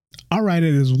All right,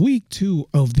 it is week 2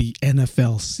 of the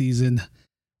NFL season.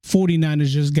 49ers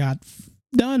just got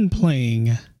done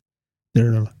playing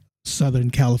their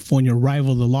Southern California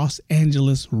rival, the Los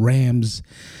Angeles Rams.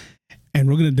 And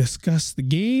we're going to discuss the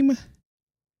game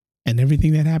and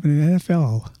everything that happened in the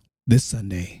NFL this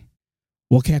Sunday.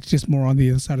 We'll catch this more on the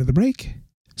other side of the break.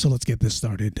 So let's get this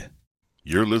started.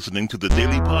 You're listening to the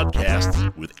Daily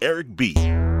Podcast with Eric B.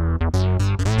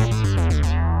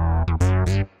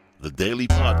 The Daily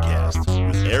Podcast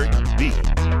with Eric B.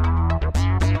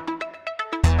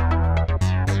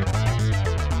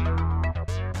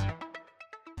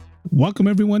 Welcome,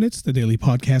 everyone. It's the Daily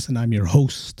Podcast, and I'm your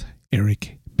host,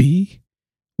 Eric B.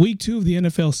 Week 2 of the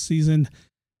NFL season.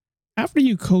 After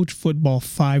you coach football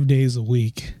 5 days a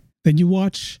week, then you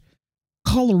watch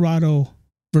Colorado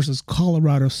versus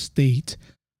Colorado State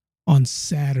on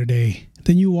Saturday.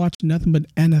 Then you watch nothing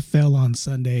but NFL on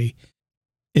Sunday.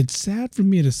 It's sad for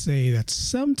me to say that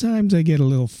sometimes I get a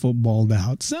little footballed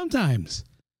out. Sometimes.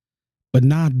 But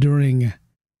not during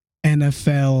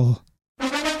NFL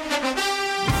Sunday.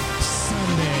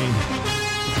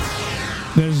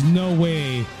 There's no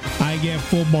way I get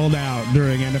footballed out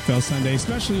during NFL Sunday,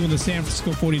 especially when the San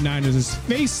Francisco 49ers is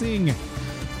facing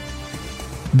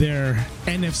their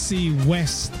NFC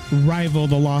West rival,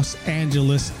 the Los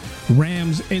Angeles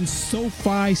Rams, in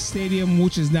SoFi Stadium,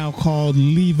 which is now called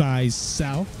Levi's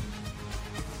South.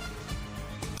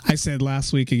 I said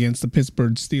last week against the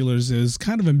Pittsburgh Steelers, it was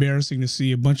kind of embarrassing to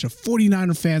see a bunch of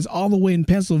 49er fans all the way in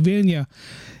Pennsylvania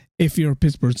if you're a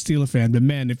Pittsburgh Steelers fan. But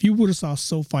man, if you would have saw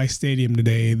SoFi Stadium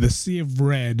today, the sea of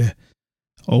red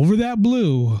over that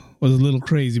blue was a little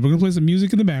crazy. We're going to play some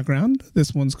music in the background.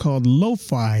 This one's called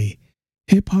Lo-Fi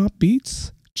Hip-Hop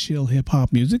Beats. Chill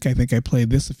hip-hop music. I think I played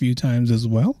this a few times as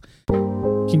well.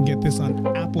 You can get this on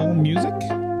Apple Music.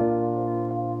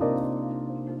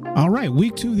 All right,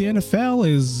 week 2 of the NFL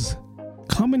is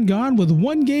come and gone with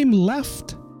one game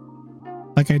left,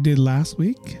 like I did last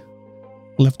week.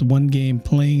 Left one game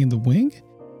playing in the wing.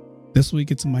 This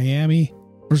week it's Miami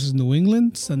versus New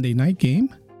England, Sunday night game.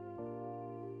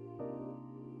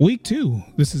 Week 2,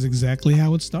 this is exactly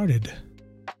how it started.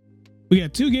 We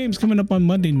got 2 games coming up on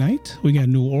Monday night. We got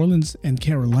New Orleans and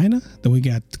Carolina. Then we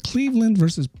got Cleveland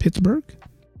versus Pittsburgh.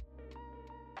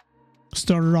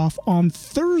 Started off on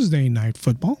Thursday Night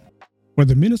Football, where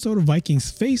the Minnesota Vikings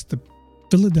faced the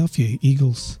Philadelphia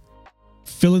Eagles.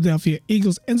 Philadelphia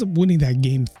Eagles ends up winning that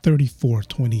game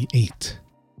 34-28.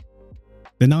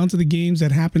 Then on to the games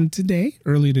that happened today,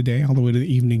 early today, all the way to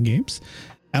the evening games.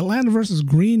 Atlanta versus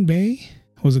Green Bay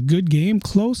was a good game,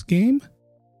 close game.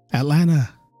 Atlanta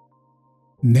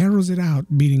narrows it out,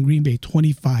 beating Green Bay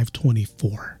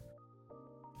 25-24.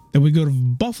 Then we go to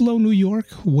Buffalo, New York,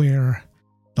 where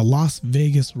the Las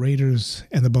Vegas Raiders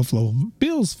and the Buffalo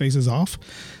Bills faces off.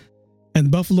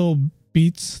 And Buffalo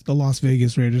beats the Las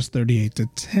Vegas Raiders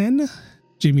 38-10.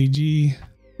 Jimmy G,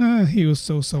 he was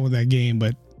so-so in that game,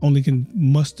 but only can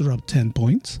muster up 10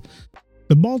 points.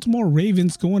 The Baltimore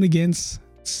Ravens going against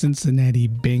Cincinnati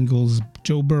Bengals.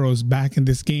 Joe Burrow's back in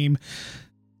this game,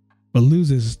 but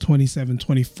loses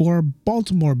 27-24.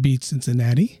 Baltimore beats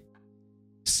Cincinnati.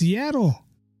 Seattle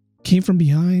came from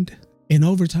behind in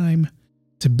overtime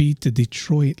to beat the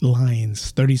Detroit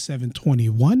Lions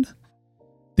 37-21.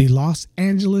 The Los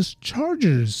Angeles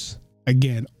Chargers,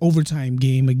 again, overtime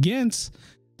game against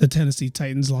the Tennessee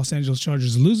Titans. Los Angeles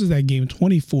Chargers loses that game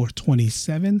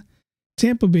 24-27.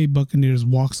 Tampa Bay Buccaneers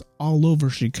walks all over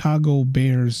Chicago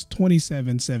Bears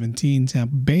 27-17.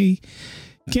 Tampa Bay.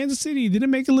 Kansas City didn't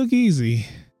make it look easy,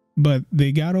 but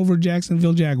they got over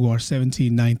Jacksonville Jaguars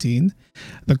 17-19.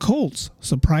 The Colts,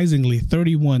 surprisingly,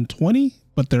 31-20,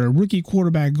 but their rookie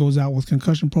quarterback goes out with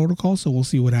concussion protocol, so we'll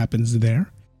see what happens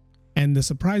there. And the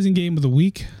surprising game of the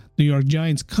week, New York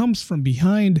Giants comes from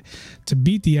behind to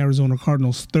beat the Arizona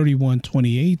Cardinals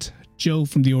 31-28. Joe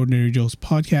from the Ordinary Joe's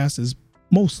podcast is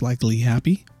most likely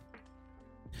happy.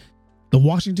 The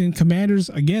Washington Commanders,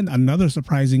 again, another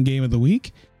surprising game of the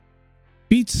week,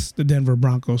 beats the Denver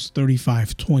Broncos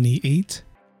 35-28.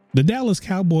 The Dallas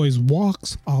Cowboys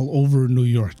walks all over New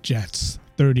York Jets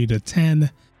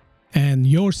 30-10. And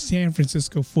your San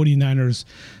Francisco 49ers,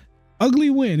 ugly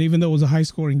win, even though it was a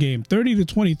high-scoring game,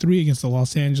 30-23 against the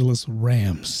Los Angeles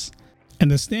Rams. And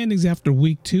the standings after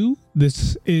week 2,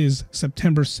 this is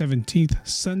September 17th,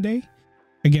 Sunday.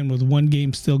 Again, with one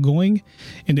game still going.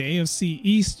 In the AFC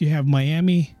East, you have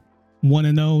Miami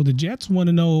 1-0, the Jets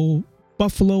 1-0,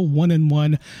 Buffalo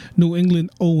 1-1, New England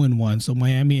 0-1. So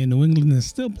Miami and New England is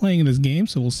still playing in this game,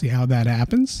 so we'll see how that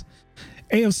happens.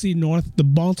 AFC North, the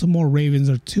Baltimore Ravens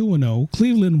are 2-0,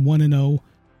 Cleveland 1-0,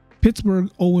 Pittsburgh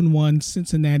 0-1,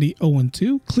 Cincinnati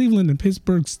 0-2. Cleveland and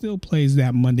Pittsburgh still plays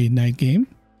that Monday night game.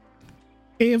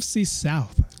 AFC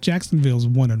South, Jacksonville's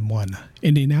 1-1.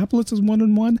 Indianapolis is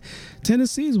 1-1.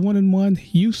 Tennessee is 1-1.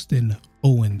 Houston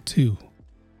 0-2.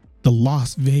 The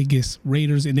Las Vegas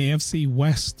Raiders in the AFC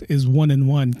West is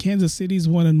 1-1. Kansas City's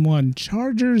 1-1.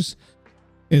 Chargers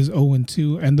is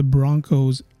 0-2, and the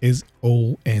Broncos is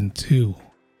 0-2.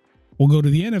 We'll go to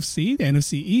the NFC. The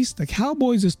NFC East, the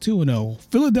Cowboys is 2-0.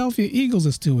 Philadelphia Eagles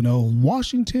is 2-0.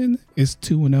 Washington is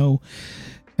 2-0.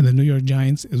 And the New York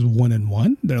Giants is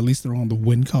 1-1. At least they're on the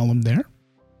win column there.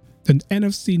 The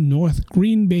NFC North,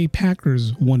 Green Bay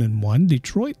Packers 1-1.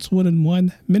 Detroit's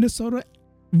 1-1. Minnesota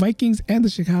Vikings and the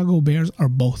Chicago Bears are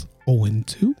both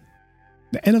 0-2.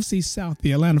 The NFC South,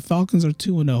 the Atlanta Falcons are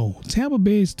 2-0. Tampa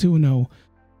Bay is 2-0.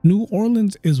 New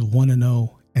Orleans is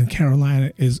 1-0. And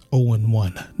Carolina is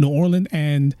 0-1. New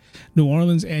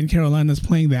Orleans and Carolina is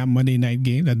playing that Monday night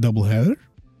game, that doubleheader.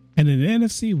 And in the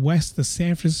NFC West, the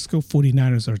San Francisco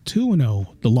 49ers are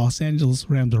 2-0. The Los Angeles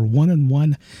Rams are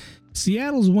 1-1.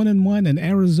 Seattle's 1-1, and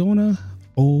Arizona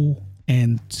 0-2.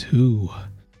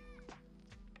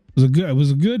 It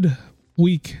was a good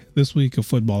week this week of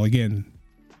football. Again,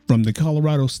 from the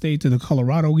Colorado State to the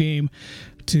Colorado game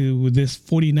to this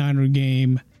 49er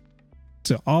game,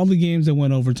 to all the games that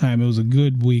went overtime. It was a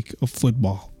good week of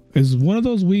football. It was one of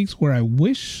those weeks where I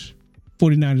wish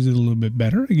 49ers did a little bit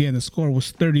better. Again, the score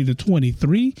was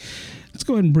 30-23. Let's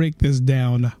go ahead and break this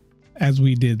down as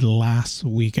we did last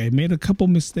week. I made a couple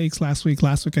mistakes last week.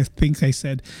 Last week, I think I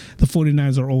said the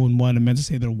 49ers are 0-1. I meant to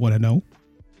say they're 1-0.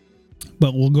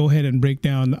 But we'll go ahead and break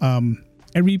down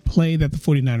every play that the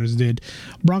 49ers did.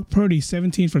 Brock Purdy,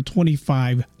 17 for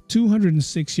 25,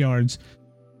 206 yards.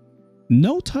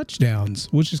 No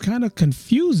touchdowns, which is kind of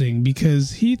confusing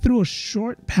because he threw a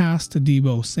short pass to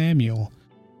Deebo Samuel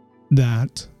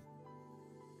that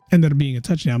ended up being a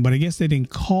touchdown, but I guess they didn't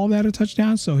call that a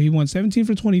touchdown. So he went 17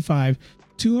 for 25,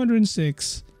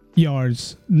 206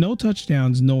 yards, no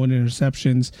touchdowns, no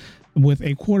interceptions, with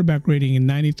a quarterback rating in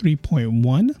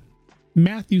 93.1.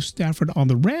 Matthew Stafford on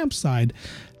the Rams side,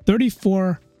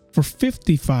 34 for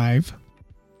 55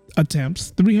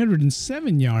 attempts,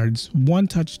 307 yards, one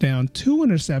touchdown, two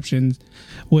interceptions,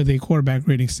 with a quarterback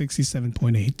rating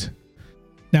 67.8.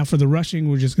 Now for the rushing,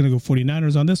 we're just going to go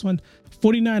 49ers on this one.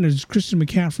 49ers, Christian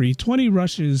McCaffrey, 20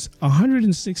 rushes,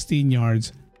 116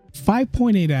 yards,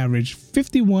 5.8 average,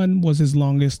 51 was his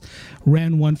longest,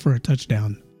 ran one for a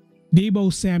touchdown.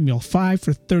 Deebo Samuel, 5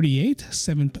 for 38,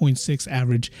 7.6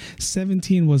 average,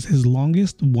 17 was his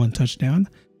longest, one touchdown.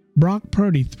 Brock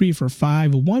Purdy, 3 for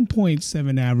 5,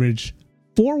 1.7 average,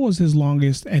 4 was his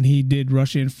longest, and he did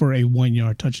rush in for a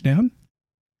 1-yard touchdown.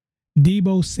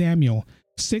 Deebo Samuel,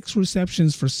 6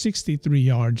 receptions for 63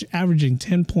 yards, averaging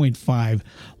 10.5.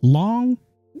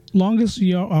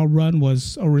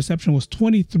 Longest reception was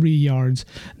 23 yards,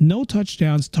 no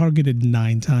touchdowns, targeted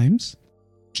 9 times.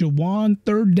 Jawan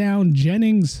Third Down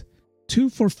Jennings, 2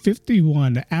 for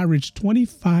 51, averaged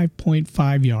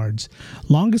 25.5 yards.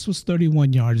 Longest was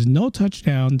 31 yards, no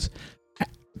touchdowns,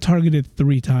 targeted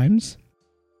 3 times.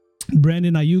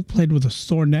 Brandon Ayuk played with a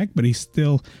sore neck, but he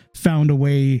still found a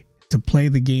way to play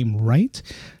the game right.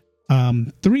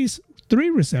 Three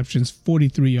receptions,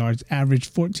 43 yards,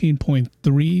 averaged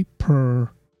 14.3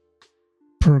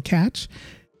 per catch.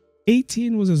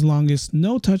 18 was his longest,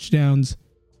 no touchdowns,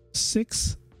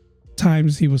 6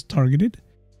 times he was targeted.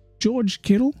 George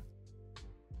Kittle,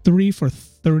 3 for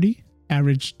 30,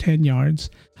 averaged 10 yards.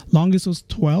 Longest was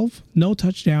 12, no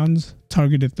touchdowns,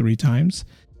 targeted 3 times.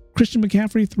 Christian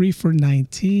McCaffrey, 3 for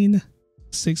 19,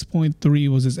 6.3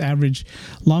 was his average.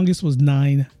 Longest was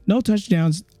 9, no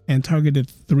touchdowns, and targeted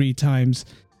 3 times.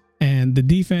 And the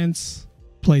defense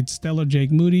played stellar.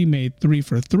 Jake Moody made 3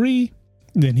 for 3.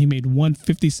 Then he made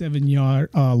 157-yard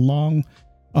long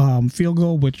field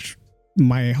goal, which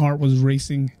my heart was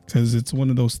racing because it's one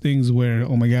of those things where,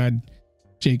 oh my God,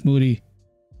 Jake Moody,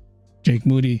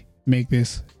 make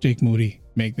this. Jake Moody,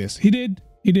 make this. He did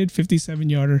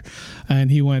 57-yarder,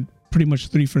 and he went pretty much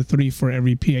 3 for 3 for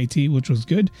every PAT, which was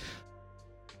good.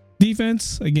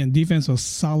 Defense was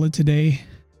solid today.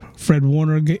 Fred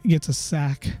Warner gets a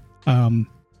sack.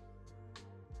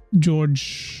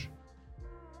 George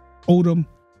Odom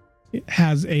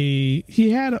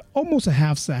he had almost a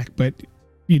half sack, but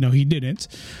he didn't.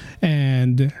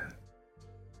 And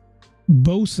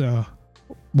Bosa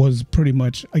was pretty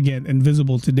much, again,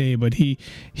 invisible today, but he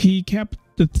kept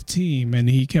the team, and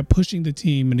he kept pushing the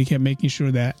team, and he kept making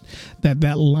sure that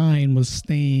line was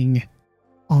staying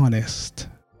honest.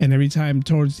 And every time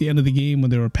towards the end of the game when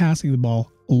they were passing the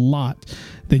ball a lot,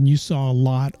 then you saw a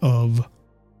lot of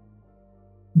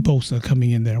Bosa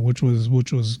coming in there, which was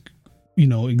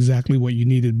exactly what you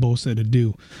needed Bosa to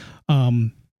do.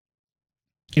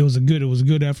 It was a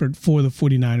good effort for the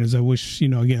 49ers. I wish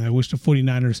the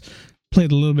 49ers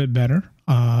played a little bit better.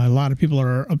 A lot of people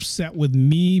are upset with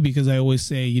me because I always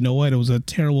say, you know what, it was a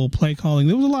terrible play calling.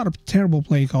 There was a lot of terrible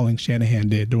play calling Shanahan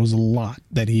did. There was a lot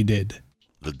that he did.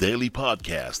 The Daily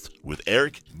Podcast with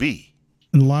Eric B.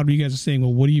 And a lot of you guys are saying,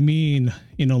 well, what do you mean?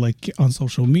 Like on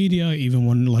social media, even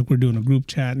when like we're doing a group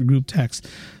chat and group text,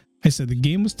 I said the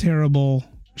game was terrible.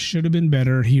 Should have been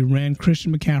better. He ran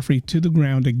Christian McCaffrey to the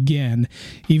ground again,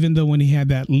 even though when he had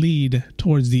that lead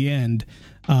towards the end,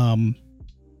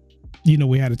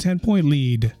 we had a 10-point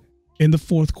lead in the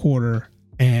fourth quarter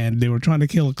and they were trying to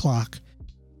kill a clock.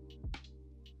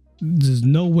 There's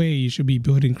no way you should be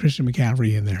putting Christian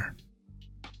McCaffrey in there.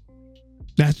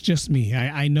 That's just me.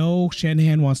 I know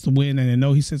Shanahan wants to win, and I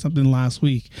know he said something last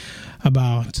week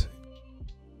about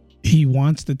he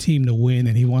wants the team to win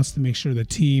and he wants to make sure the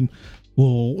team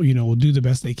will do the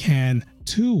best they can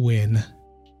to win.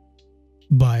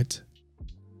 But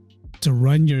to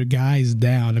run your guys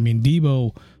down,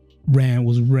 Debo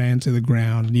ran to the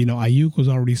ground. Ayuk was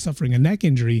already suffering a neck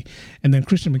injury, and then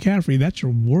Christian McCaffrey, that's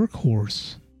your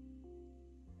workhorse.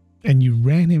 And you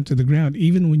ran him to the ground.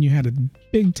 Even when you had a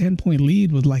big 10-point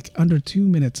lead with like under 2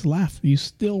 minutes left, you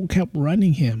still kept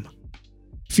running him.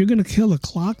 If you're going to kill a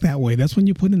clock that way, that's when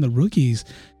you put in the rookies.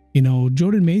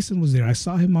 Jordan Mason was there. I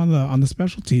saw him on the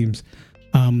special teams.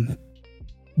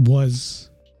 Was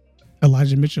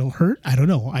Elijah Mitchell hurt? I don't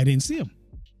know. I didn't see him.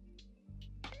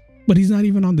 But he's not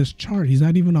even on this chart. He's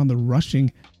not even on the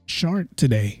rushing chart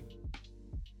today.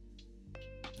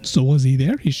 So was he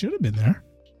there? He should have been there.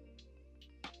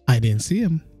 I didn't see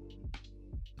him.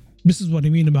 This is what I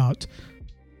mean about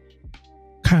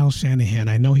Kyle Shanahan.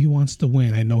 I know he wants to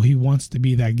win. I know he wants to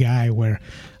be that guy where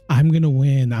I'm going to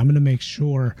win. I'm going to make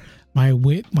sure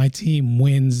my team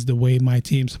wins the way my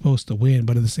team's supposed to win.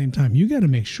 But at the same time, you got to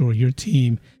make sure your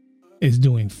team is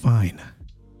doing fine.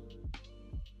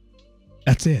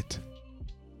 That's it.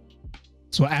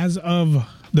 So as of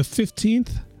the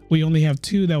 15th, we only have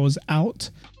 2 that was out.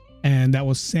 And that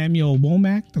was Samuel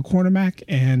Womack, the cornerback,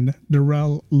 and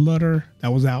Darrell Lutter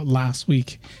that was out last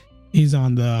week. He's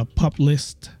on the PUP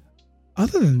list.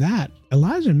 Other than that,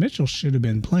 Elijah Mitchell should have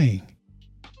been playing.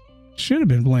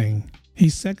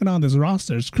 He's second on this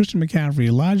roster. It's Christian McCaffrey,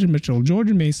 Elijah Mitchell,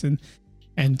 Jordan Mason,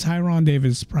 and Tyron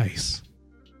Davis-Price.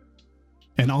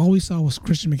 And all we saw was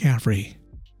Christian McCaffrey.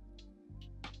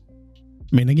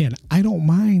 Again, I don't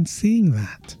mind seeing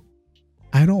that.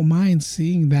 I don't mind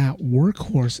seeing that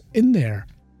workhorse in there.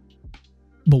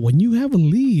 But when you have a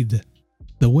lead,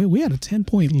 the way we had a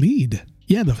 10-point lead.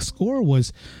 Yeah, the score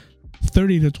was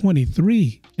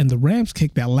 30-23, and the Rams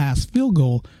kicked that last field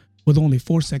goal with only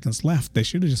 4 seconds left. They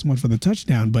should have just went for the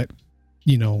touchdown, but,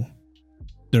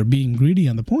 they're being greedy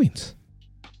on the points.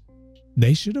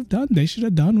 They should have done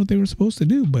what they were supposed to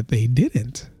do, but they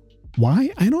didn't.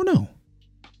 Why? I don't know.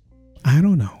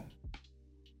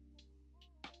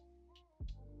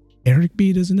 Eric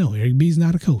B doesn't know. Eric B is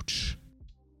not a coach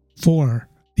for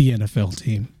the NFL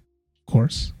team, of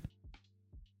course.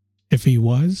 If he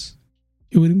was,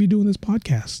 he wouldn't be doing this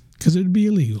podcast because it would be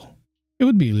illegal.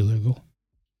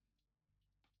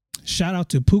 Shout out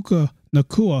to Puka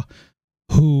Nacua,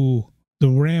 who the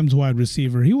Rams wide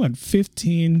receiver. He went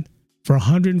 15 for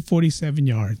 147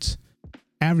 yards,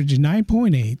 averaged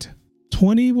 9.8.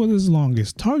 20 was his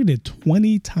longest, targeted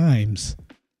 20 times.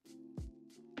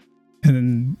 And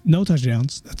then no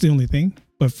touchdowns. That's the only thing.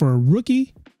 But for a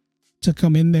rookie to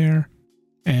come in there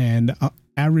and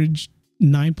average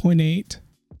 9.8,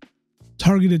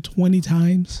 targeted 20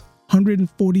 times,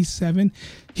 147.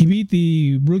 He beat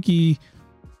the rookie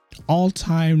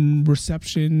all-time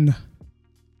reception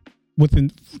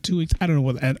within 2 weeks. I don't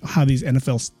know how these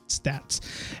NFL stats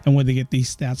and where they get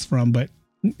these stats from, but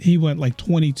he went like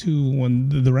 22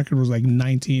 when the record was like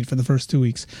 19 for the first 2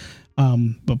 weeks.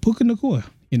 But Puka Nacua,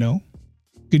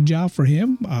 good job for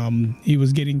him. He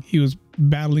was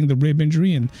battling the rib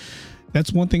injury, and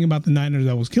that's one thing about the Niners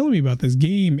that was killing me about this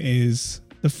game is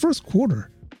the first quarter.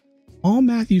 All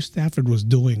Matthew Stafford was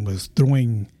doing was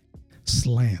throwing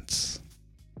slants.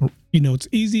 It's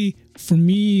easy for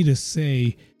me to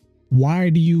say, why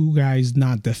do you guys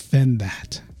not defend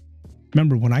that?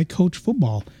 Remember, when I coach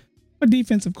football, I'm a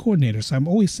defensive coordinator, so I'm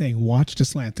always saying, watch the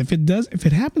slants. If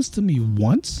it happens to me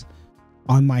once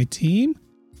on my team,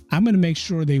 I'm going to make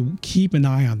sure they keep an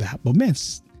eye on that. But man,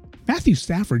 Matthew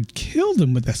Stafford killed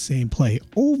him with the same play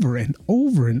over and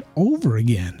over and over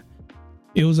again.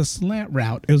 It was a slant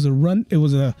route. It was a run. It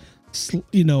was a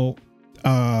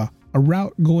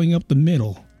route going up the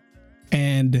middle.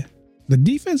 And The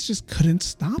defense just couldn't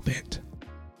stop it.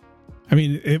 I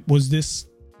mean, it was this,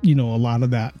 a lot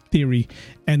of that theory,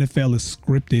 NFL is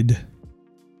scripted.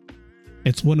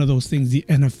 It's one of those things the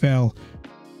NFL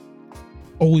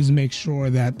always makes sure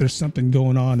that there's something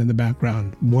going on in the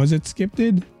background. Was it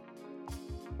scripted?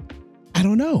 I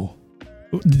don't know.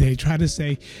 They try to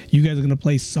say you guys are going to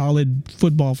play solid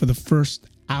football for the first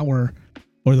hour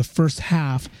or the first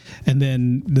half, and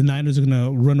then the Niners are going to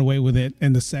run away with it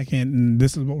in the second, and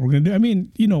this is what we're going to do. I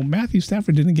mean, Matthew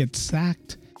Stafford didn't get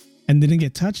sacked and didn't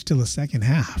get touched till the second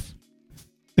half.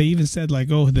 They even said,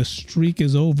 the streak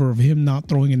is over of him not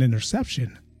throwing an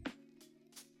interception.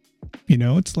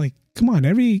 It's like, come on,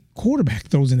 every quarterback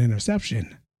throws an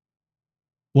interception.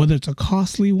 Whether it's a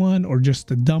costly one or just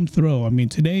a dumb throw. I mean,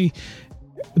 today,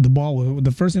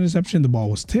 the first interception, the ball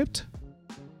was tipped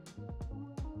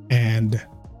and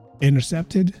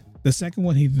intercepted. The second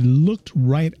one, he looked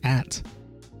right at,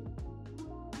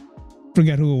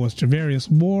 forget who it was, Travarius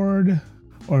Ward,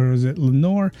 or was it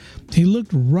Lenore? He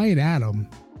looked right at him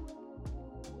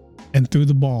and threw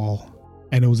the ball,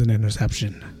 and it was an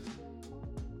interception.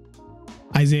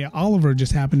 Isaiah Oliver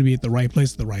just happened to be at the right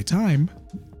place at the right time.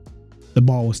 The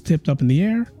ball was tipped up in the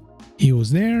air. He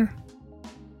was there.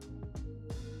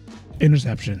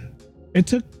 Interception. It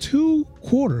took 2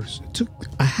 quarters. It took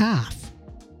a half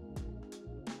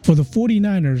for the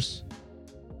 49ers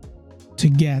to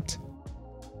get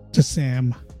to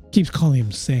Sam. Keeps calling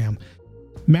him Sam.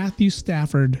 Matthew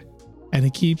Stafford. And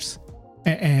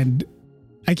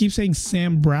I keep saying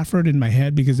Sam Bradford in my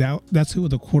head because that's who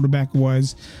the quarterback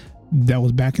was that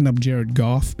was backing up Jared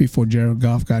Goff before Jared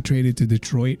Goff got traded to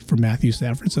Detroit for Matthew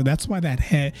Stafford. So that's why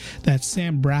that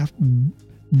Sam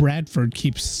Bradford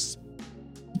keeps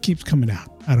coming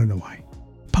out. I don't know why.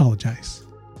 Apologize.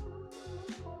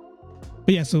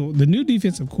 But yeah, so the new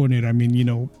defensive coordinator, I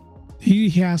mean, he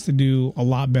has to do a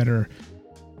lot better.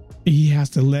 He has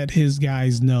to let his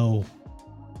guys know,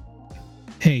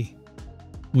 hey,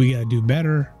 we got to do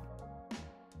better.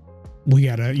 We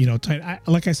got to, tighten.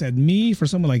 Like I said, for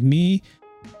someone like me,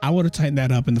 I would have tightened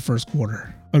that up in the first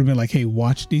quarter. I would have been like, hey,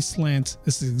 watch these slants.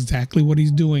 This is exactly what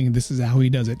he's doing. This is how he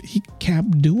does it. He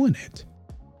kept doing it.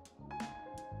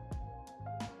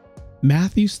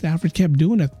 Matthew Stafford kept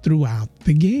doing it throughout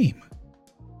the game.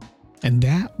 And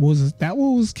that was what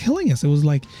was killing us. It was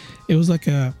like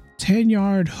a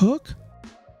 10-yard hook,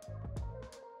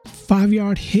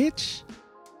 5-yard hitch.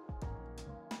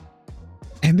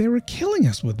 And they were killing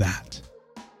us with that.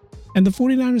 And the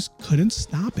 49ers couldn't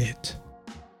stop it.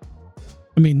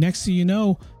 I mean, next thing you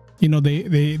know,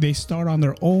 they start on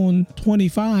their own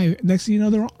 25. Next thing you know,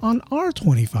 they're on our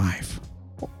 25.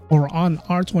 Or on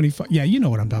our 25. Yeah, you know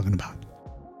what I'm talking about.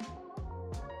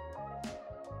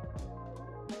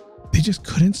 They just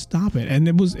couldn't stop it. And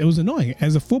it was annoying.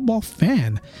 As a football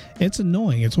fan, it's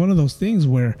annoying. It's one of those things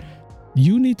where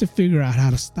you need to figure out how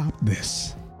to stop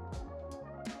this.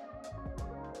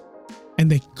 And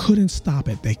they couldn't stop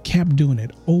it. They kept doing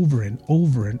it over and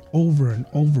over and over and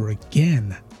over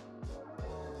again.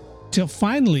 Till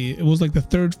finally, it was like the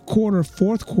third quarter,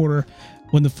 fourth quarter,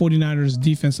 when the 49ers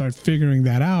defense started figuring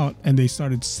that out and they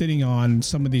started sitting on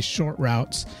some of these short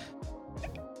routes.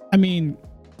 I mean,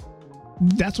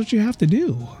 that's what you have to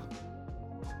do.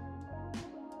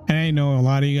 And I know a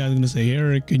lot of you guys are going to say,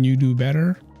 Eric, can you do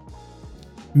better?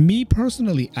 Me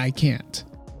personally, I can't.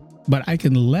 But I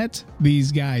can let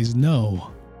these guys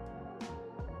know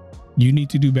you need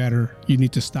to do better. You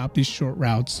need to stop these short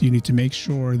routes. You need to make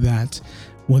sure that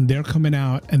when they're coming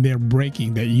out and they're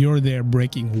breaking, that you're there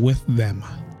breaking with them.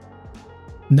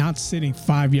 Not sitting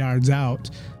 5 yards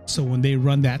out. So when they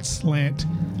run that slant,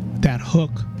 that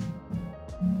hook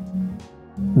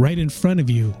right in front of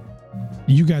you,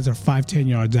 you guys are 5-10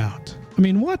 yards out. I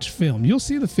mean, watch film. You'll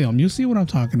see the film. You'll see what I'm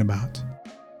talking about.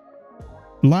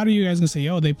 A lot of you guys are going to say,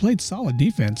 oh, they played solid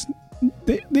defense.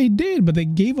 They did, but they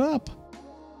gave up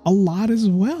a lot as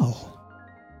well.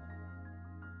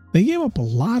 They gave up a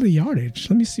lot of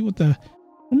yardage. Let me see what's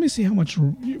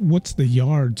the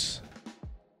yards.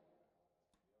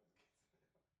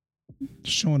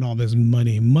 Showing all this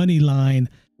money line.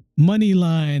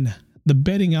 The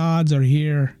betting odds are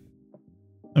here.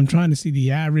 I'm trying to see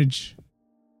the average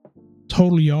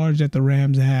total yards that the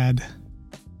Rams had.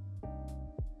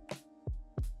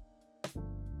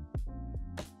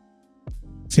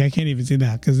 See, I can't even see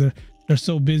that because they're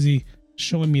so busy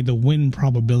showing me the win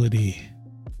probability.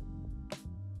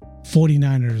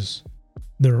 49ers,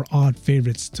 they're odd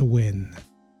favorites to win.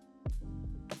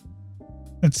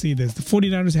 Let's see this. The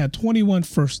 49ers had 21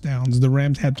 first downs. The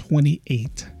Rams had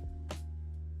 28.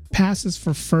 Passes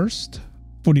for first,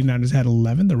 49ers had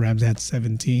 11. The Rams had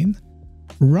 17.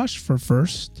 Rush for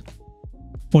first,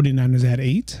 49ers had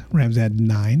 8. Rams had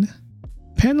 9.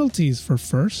 Penalties for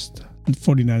first.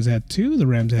 49ers had 2. The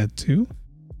Rams had 2.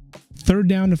 Third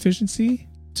down efficiency,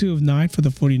 2 of 9 for the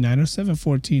 49ers,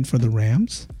 7-14 for the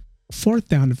Rams. Fourth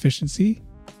down efficiency,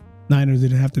 Niners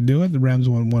didn't have to do it. The Rams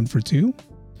won 1 for 2.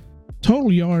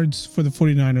 Total yards for the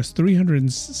 49ers,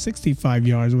 365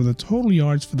 yards, where the total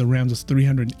yards for the Rams was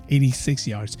 386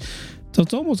 yards. So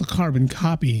it's almost a carbon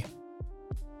copy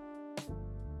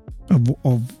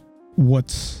of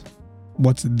what's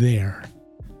there.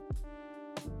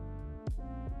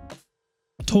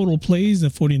 Total plays, the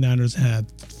 49ers had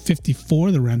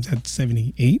 54, the Rams had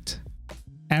 78.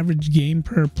 Average gain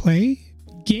per play,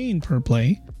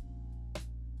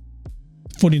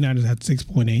 49ers had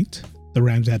 6.8, the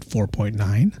Rams had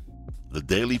 4.9. The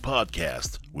Daily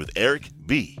Podcast with Eric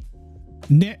B.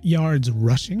 Net yards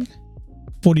rushing,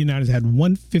 49ers had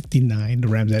 159, the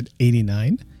Rams had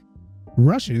 89.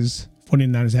 Rushes,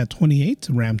 49ers had 28,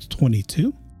 the Rams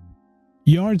 22.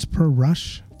 Yards per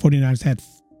rush, 49ers had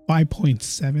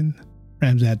 5.7,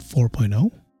 Rams had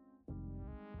 4.0.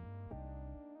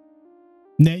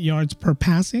 Net yards per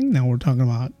passing, now we're talking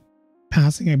about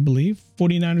passing, I believe.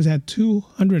 49ers had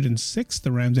 206,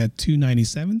 the Rams had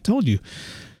 297. Told you,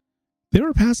 they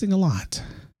were passing a lot.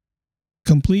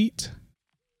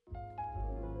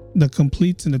 The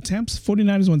completes and attempts,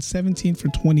 49ers went 17 for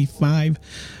 25.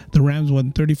 The Rams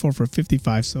went 34 for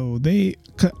 55. So they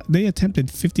attempted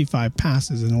 55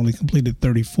 passes and only completed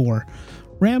 34.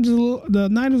 The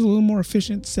Niners a little more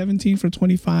efficient, 17 for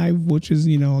 25, which is,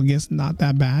 I guess not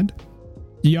that bad.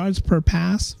 Yards per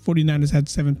pass, 49ers had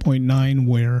 7.9,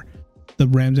 where the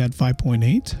Rams had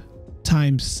 5.8.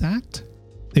 Times sacked,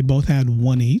 they both had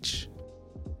 1 each.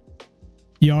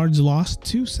 Yards lost,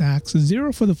 2 sacks,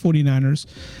 0 for the 49ers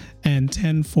and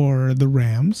 10 for the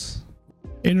Rams.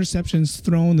 Interceptions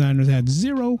thrown, the Niners had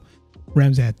 0,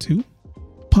 Rams had 2.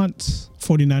 Punts,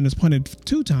 49ers punted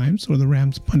 2 times, or the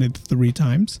Rams punted 3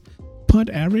 times. Punt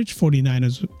average,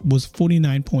 49ers was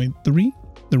 49.3,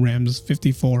 the Rams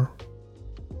 54.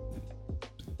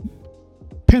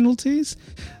 Penalties,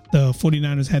 the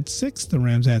 49ers had 6, the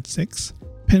Rams had 6.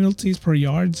 Penalties per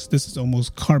yards, this is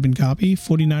almost carbon copy.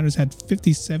 49ers had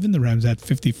 57, the Rams had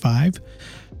 55.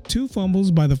 2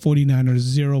 fumbles by the 49ers,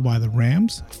 0 by the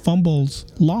Rams. Fumbles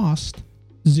lost,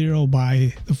 0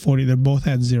 by the 40. They both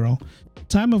had 0.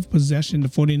 Time of possession, the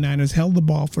 49ers held the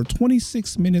ball for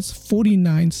 26 minutes,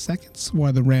 49 seconds,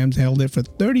 while the Rams held it for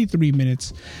 33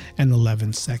 minutes and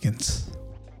 11 seconds.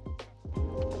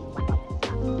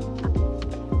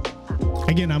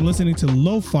 Again, I'm listening to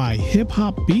lo-fi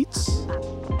hip-hop beats,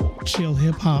 chill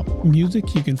hip-hop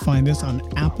music. You can find this on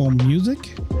Apple Music.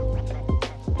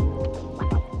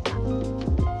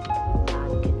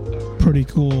 Pretty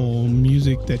cool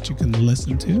music that you can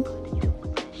listen to.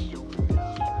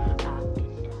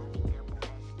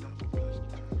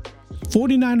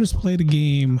 '49ers played a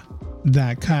game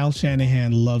that Kyle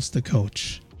Shanahan loves to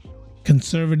coach.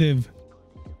 Conservative,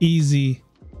 easy.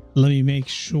 Let me make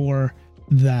sure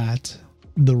that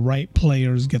the right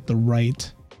players get the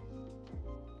right,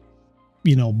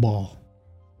 ball.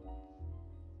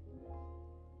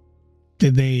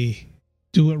 Did they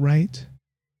do it right?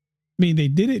 I mean, they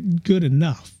did it good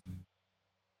enough,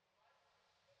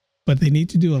 but they need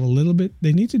to do it a little bit.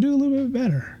 They need to do a little bit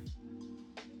better.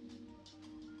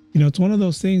 It's one of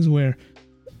those things where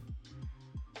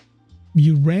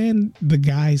you ran the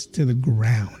guys to the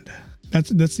ground. That's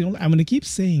the only. I'm going to keep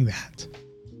saying that.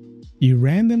 You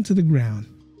ran them to the ground.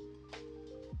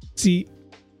 See,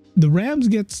 the Rams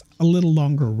gets a little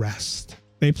longer rest.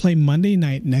 They play Monday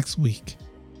night next week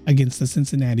against the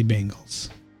Cincinnati Bengals.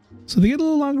 So they get a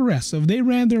little longer rest. So if they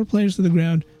ran their players to the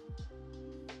ground,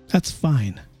 that's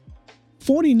fine.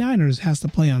 49ers has to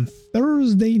play on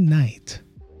Thursday night.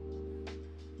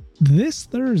 This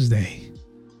Thursday,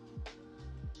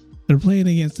 they're playing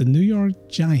against the New York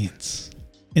Giants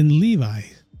in Levi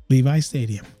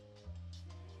Stadium.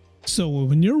 So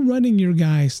when you're running your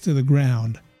guys to the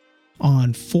ground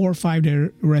on 4 or 5 day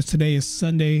rest, today is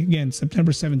Sunday, again,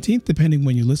 September 17th, depending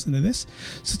when you listen to this.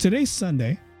 So today's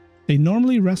Sunday. They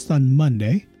normally rest on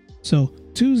Monday. So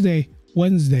Tuesday,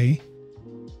 Wednesday,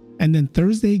 and then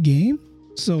Thursday game.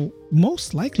 So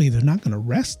most likely they're not going to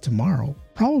rest tomorrow.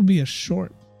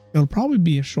 It'll probably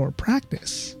be a short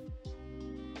practice.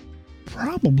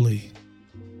 Probably.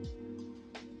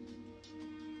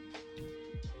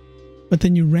 But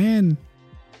then you ran,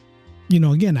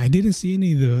 again, I didn't see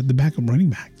any of the backup running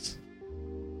backs.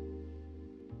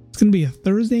 It's going to be a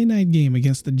Thursday night game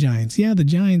against the Giants. Yeah, the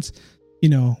Giants,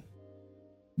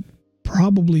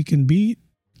 probably we can beat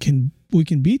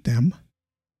them,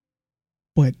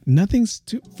 but nothing's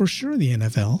for sure in the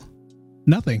NFL.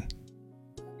 Nothing.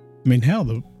 I mean, hell,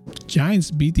 the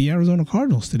Giants beat the Arizona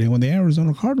Cardinals today when the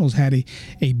Arizona Cardinals had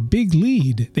a big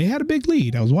lead. They had a big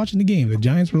lead. I was watching the game. The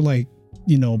Giants were like,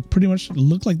 pretty much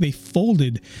looked like they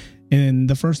folded in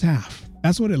the first half.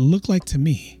 That's what it looked like to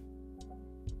me.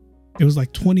 It was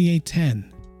like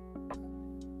 28-10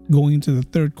 going into the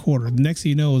third quarter. The next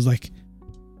thing you know, it was like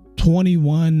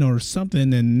 21 or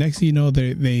something, and next thing you know,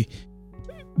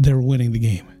 they're winning the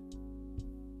game.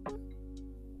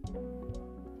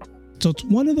 So it's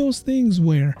one of those things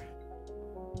where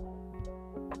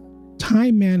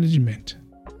time management,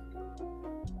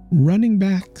 running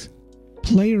back,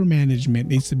 player management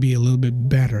needs to be a little bit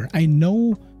better. I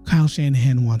know Kyle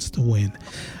Shanahan wants to win.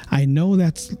 I know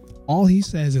that's all he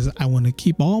says is, I want to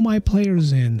keep all my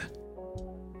players in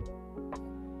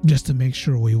just to make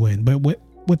sure we win. But with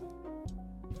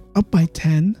up by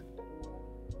 10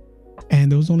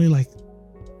 and there was only like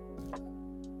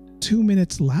 2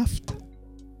 minutes left,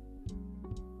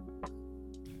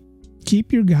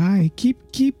 keep your guy, keep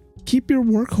your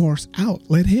workhorse out.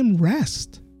 Let him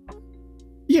rest.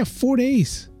 You have 4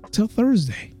 days till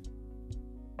Thursday.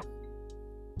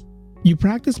 You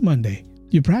practice Monday.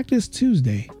 You practice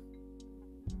Tuesday.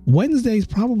 Wednesday's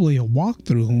probably a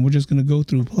walkthrough, and we're just going to go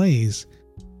through plays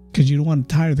because you don't want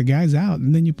to tire the guys out.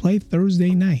 And then you play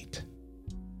Thursday night.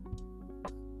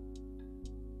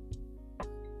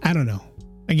 I don't know.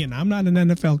 Again, I'm not an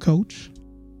NFL coach.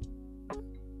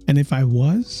 And if I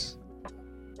was,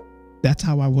 that's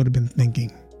how I would have been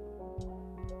thinking.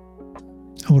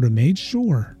 I would have made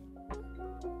sure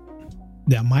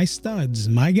that my studs,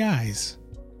 my guys,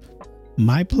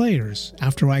 my players,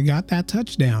 after I got that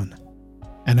touchdown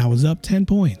and I was up 10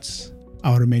 points,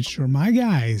 I would have made sure my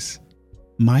guys,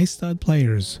 my stud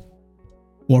players,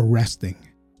 were resting.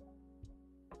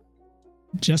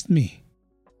 Just me.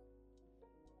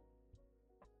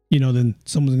 Then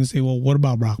someone's going to say, well, what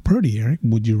about Brock Purdy, Eric?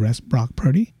 Would you rest Brock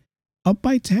Purdy? Up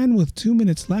by 10 with 2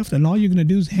 minutes left, and all you're going to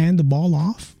do is hand the ball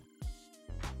off?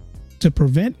 To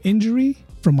prevent injury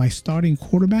from my starting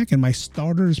quarterback and my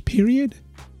starters, period?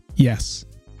 Yes.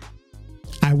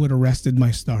 I would have rested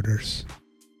my starters.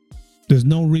 There's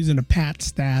no reason to pad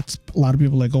stats. A lot of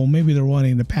people are like, oh, maybe they're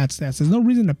wanting to pad stats. There's no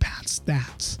reason to pad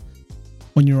stats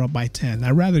when you're up by 10.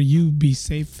 I'd rather you be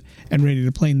safe and ready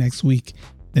to play next week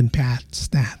than pad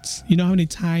stats. You know how many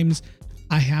times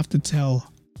I have to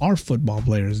tell our football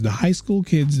players, the high school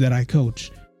kids that I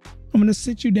coach, I'm going to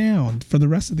sit you down for the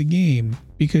rest of the game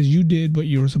because you did what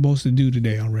you were supposed to do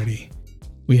today already.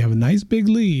 We have a nice big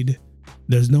lead.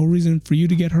 There's no reason for you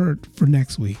to get hurt for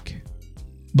next week.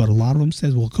 But a lot of them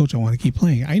says, well, coach, I want to keep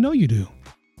playing. I know you do.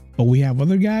 But we have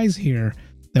other guys here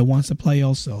that wants to play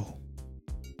also.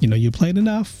 You played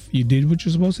enough. You did what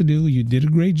you're supposed to do. You did a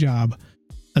great job.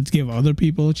 Let's give other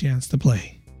people a chance to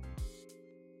play.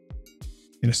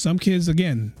 Some kids,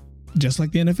 again, just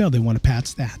like the NFL, they want to pad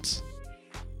stats.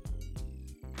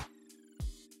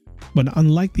 But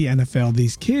unlike the NFL,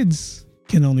 these kids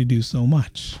can only do so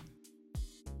much.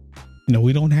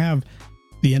 We don't have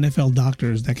the NFL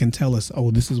doctors that can tell us,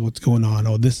 oh, this is what's going on.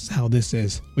 Oh, this is how this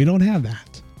is. We don't have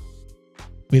that.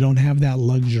 We don't have that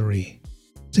luxury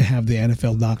to have the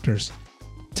NFL doctors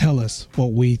tell us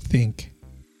what we think.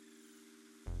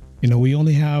 We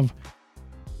only have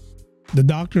the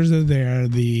doctors that are there,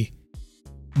 the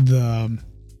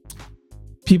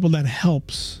people that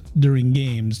helps during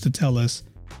games to tell us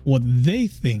what they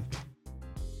think,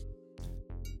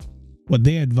 what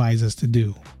they advise us to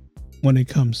do when it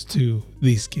comes to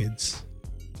these kids.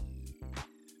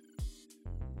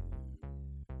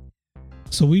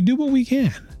 So we do what we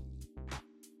can.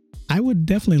 I would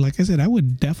definitely, like I said, I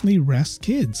would definitely rest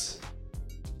kids.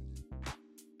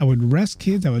 I would rest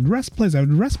kids. I would rest players. I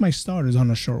would rest my starters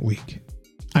on a short week.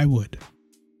 I would.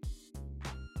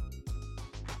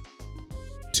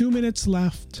 2 minutes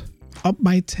left. Up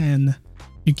by 10.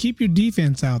 You keep your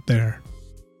defense out there.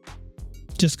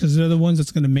 Just because they're the ones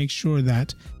that's going to make sure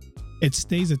that it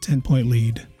stays a 10-point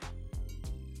lead.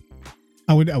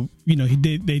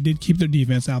 They did keep their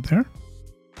defense out there.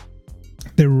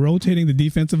 They were rotating the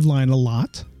defensive line a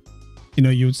lot.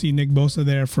 You would see Nick Bosa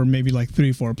there for maybe like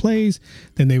 3-4 plays.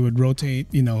 Then they would rotate,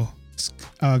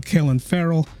 Kellen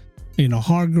Farrell,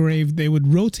 Hargrave. They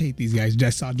would rotate these guys. I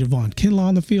saw Javon Kinlaw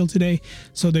on the field today.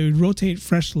 So they would rotate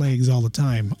fresh legs all the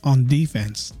time on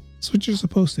defense. That's what you're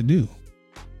supposed to do.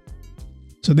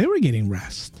 So they were getting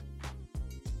rest.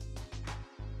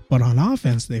 But on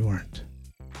offense, they weren't.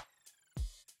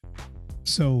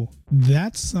 So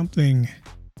that's something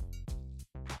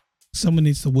someone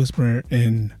needs to whisper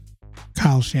in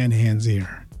Kyle Shanahan's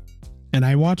ear. And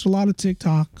I watch a lot of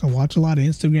TikTok. I watch a lot of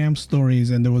Instagram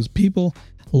stories. And there was people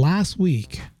last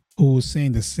week who was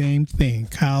saying the same thing.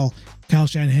 Kyle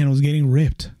Shanahan was getting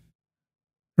ripped.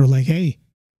 They're like, hey,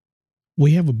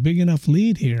 we have a big enough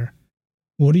lead here.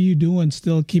 What are you doing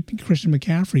still keeping Christian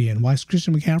McCaffrey in? Why is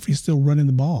Christian McCaffrey still running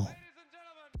the ball?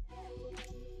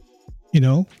 You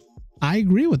know, I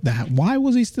agree with that. Why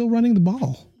was he still running the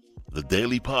ball? The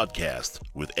Daily Podcast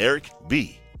with Eric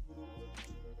B.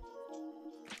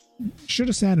 Should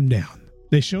have sat him down.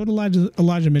 They showed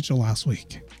Elijah Mitchell last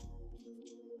week.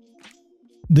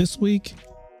 This week,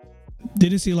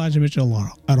 didn't see Elijah Mitchell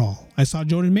at all. I saw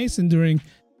Jordan Mason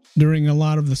during a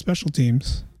lot of the special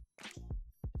teams,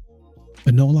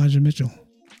 but no Elijah Mitchell.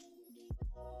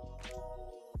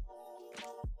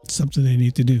 It's something they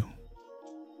need to do.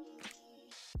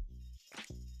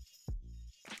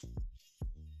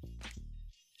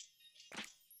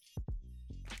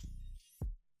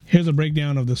 Here's a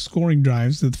breakdown of the scoring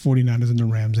drives that the 49ers and the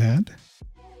Rams had.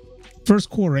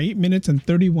 First quarter, 8 minutes and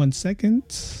 31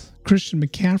 seconds. Christian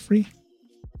McCaffrey,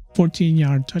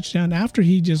 14-yard touchdown after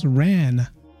he just ran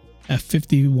a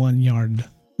 51-yard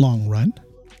long run.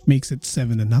 Makes it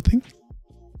 7-0.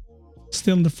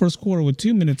 Still in the first quarter with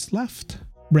 2 minutes left,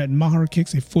 Brett Maher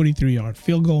kicks a 43-yard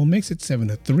field goal, makes it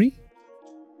 7-3.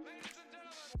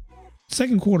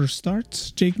 Second quarter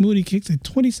starts. Jake Moody kicks a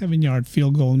 27-yard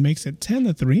field goal and makes it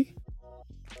 10-3.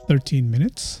 13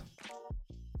 minutes.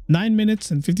 9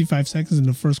 minutes and 55 seconds in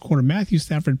the first quarter. Matthew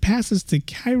Stafford passes to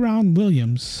Kyron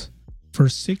Williams for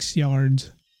 6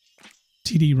 yards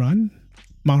TD run.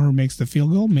 Maher makes the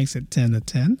field goal, makes it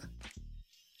 10-10.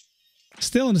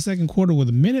 Still in the second quarter with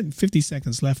 1 minute and 50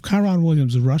 seconds left, Kyron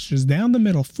Williams rushes down the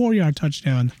middle, 4-yard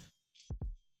touchdown.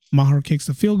 Maher kicks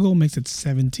the field goal, makes it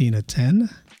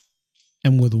 17-10.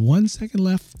 And with 1 second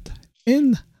left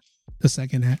in the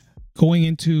second half, going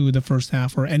into the first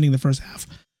half or ending the first half,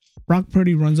 Brock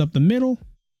Purdy runs up the middle,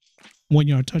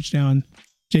 1-yard touchdown.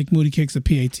 Jake Moody kicks a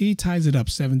PAT, ties it up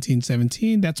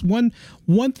 17-17. That's one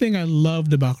thing I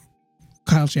loved about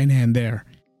Kyle Shanahan there.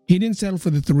 He didn't settle for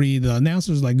the three. The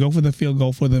announcers like, go for the field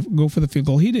goal, go for the field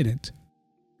goal. He didn't.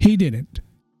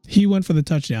 He went for the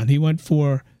touchdown. He went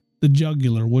for the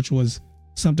jugular, which was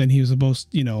something he was supposed,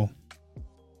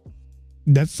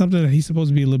 that's something that he's supposed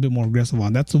to be a little bit more aggressive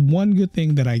on. That's the one good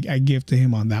thing that I give to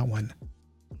him on that one.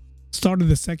 Start of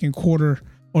the second quarter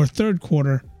or third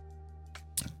quarter,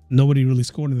 nobody really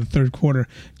scored in the third quarter.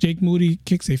 Jake Moody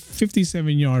kicks a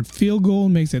 57-yard field goal,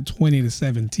 makes it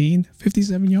 20-17.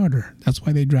 57-yarder. That's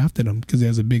why they drafted him, because he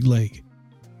has a big leg.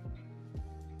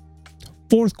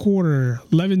 Fourth quarter,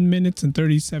 11 minutes and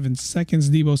 37 seconds.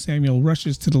 Deebo Samuel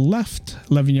rushes to the left,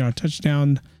 11-yard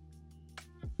touchdown.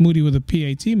 Moody with a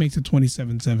PAT makes it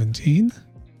 27-17.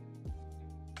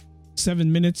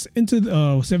 7 minutes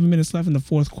left in the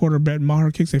fourth quarter. Brett Maher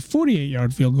kicks a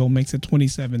 48-yard field goal, makes it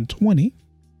 27-20.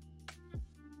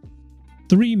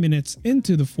 3 minutes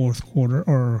into the fourth quarter,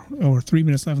 or 3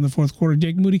 minutes left in the fourth quarter,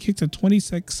 Jake Moody kicks a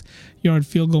 26-yard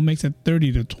field goal, makes it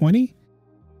 30-20.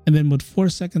 And then with 4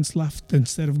 seconds left,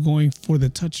 instead of going for the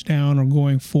touchdown or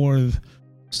going for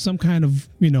some kind of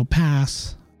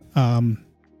pass,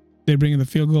 they bring in the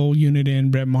field goal unit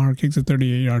in. Brett Maher kicks a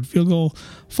 38-yard field goal.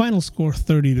 Final score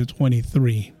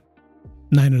 30-23.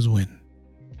 Niners win.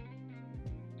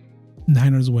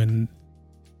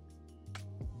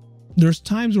 There's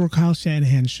times where Kyle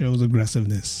Shanahan shows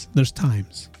aggressiveness. There's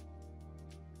times.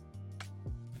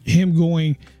 Him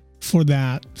going for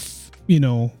that,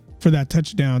 for that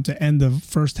touchdown to end the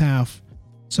first half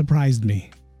surprised me.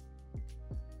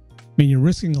 I mean, you're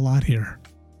risking a lot here.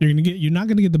 You're not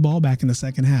going to get the ball back in the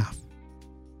second half.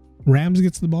 Rams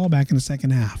gets the ball back in the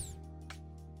second half.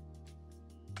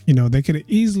 They could have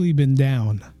easily been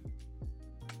down.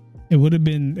 It would have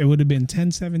been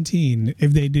 10-17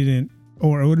 if they didn't,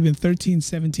 or it would have been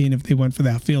 13-17 if they went for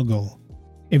that field goal.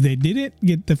 If they didn't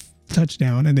get the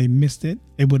touchdown and they missed it,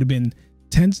 it would have been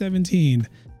 10-17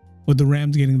 with the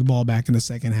Rams getting the ball back in the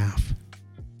second half.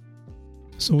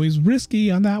 So he's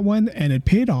risky on that one, and it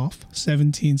paid off,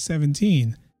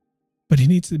 17-17. But he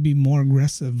needs to be more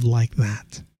aggressive like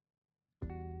that.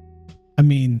 I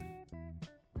mean,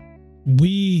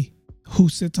 we who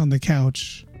sits on the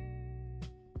couch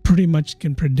pretty much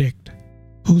can predict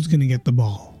who's going to get the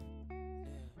ball.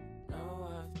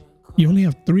 You only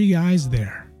have 3 guys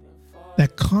there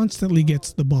that constantly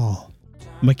gets the ball.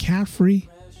 McCaffrey,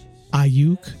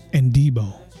 Ayuk, and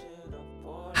Deebo.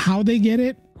 How they get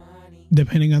it,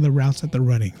 depending on the routes that they're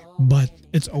running. But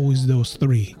it's always those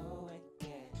 3.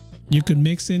 You could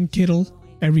mix in Kittle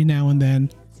every now and then.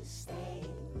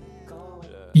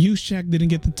 Juszczyk didn't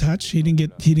get the touch. He didn't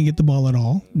get the ball at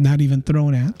all. Not even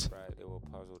thrown at.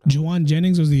 Juwan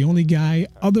Jennings was the only guy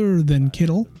other than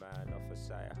Kittle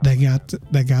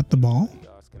that got the ball.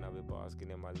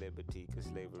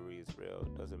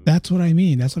 That's what I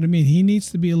mean. He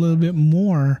needs to be a little bit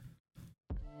more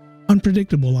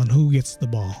unpredictable on who gets the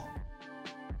ball.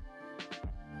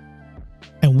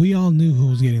 And we all knew who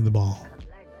was getting the ball.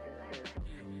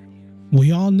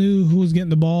 We all knew who was getting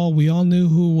the ball. We all knew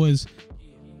who was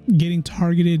getting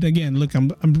targeted. Again, look, I'm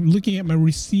looking at my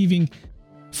receiving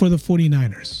for the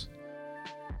 49ers.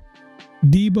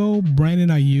 Debo, Brandon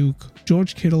Ayuk,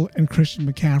 George Kittle, and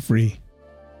Christian McCaffrey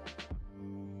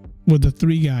were the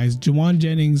three guys. Juwan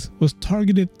Jennings was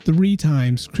targeted 3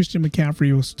 times. Christian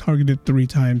McCaffrey was targeted 3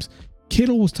 times.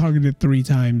 Kittle was targeted 3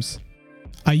 times.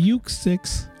 Ayuk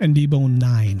 6 and Debo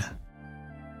 9.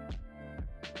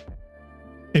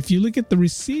 If you look at the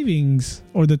receivings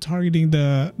or the targeting,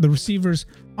 the receivers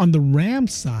on the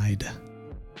Rams side,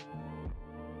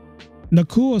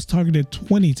 Nakua was targeted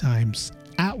 20 times.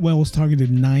 Atwell was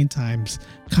targeted 9 times.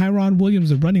 Kyron Williams,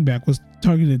 the running back, was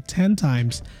targeted 10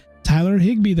 times. Tyler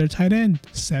Higbee, their tight end,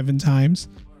 7 times.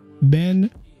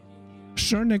 Ben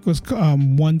Chernick was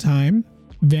 1 time.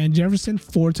 Van Jefferson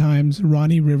 4 times.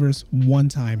 Ronnie Rivers 1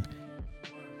 time.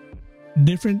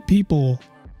 Different people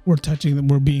were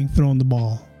being thrown the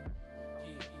ball.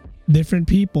 Different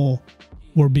people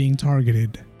were being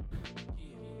targeted.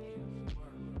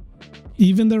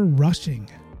 Even their rushing.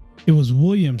 It was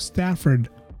Williams, Stafford,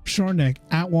 Chernick,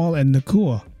 Atwell, and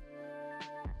Nakua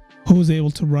who was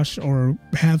able to rush or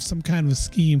have some kind of a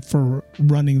scheme for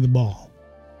running the ball.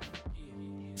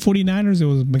 49ers, it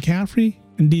was McCaffrey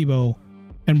and Debo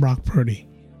and Brock Purdy.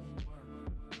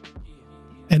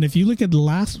 And if you look at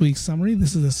last week's summary,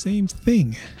 this is the same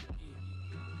thing.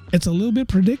 It's a little bit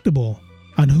predictable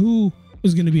on who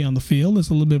is going to be on the field. It's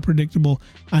a little bit predictable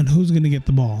on who's going to get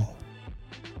the ball.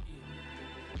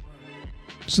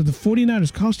 So the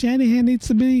 49ers, Kyle Shanahan needs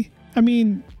to be,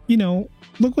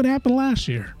 look what happened last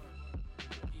year.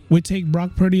 We take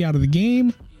Brock Purdy out of the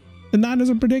game. The Niners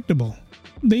are predictable.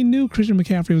 They knew Christian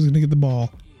McCaffrey was going to get the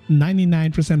ball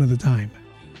 99% of the time.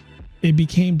 It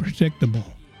became predictable.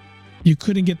 You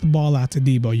couldn't get the ball out to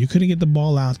Debo. You couldn't get the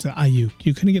ball out to Ayuk.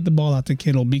 You couldn't get the ball out to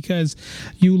Kittle because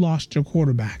you lost your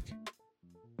quarterback.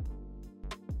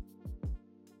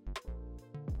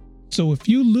 So if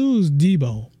you lose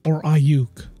Debo or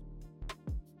Ayuk,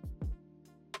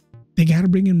 they got to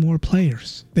bring in more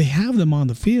players. They have them on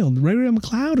the field. Ray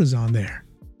McCloud is on there.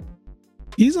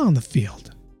 He's on the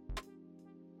field.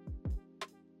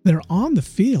 They're on the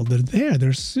field. They're there.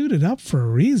 They're suited up for a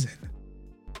reason.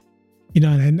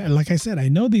 And like I said, I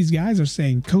know these guys are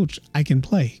saying, Coach, I can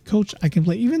play. Coach, I can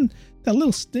play. Even that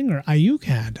little stinger Ayuk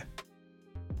had.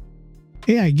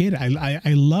 Hey, I get it.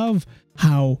 I love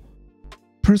how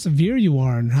persevere you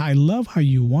are, and I love how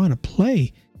you want to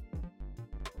play.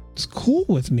 It's cool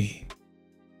with me.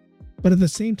 But at the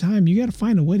same time, you got to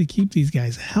find a way to keep these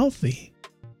guys healthy.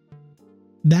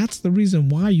 That's the reason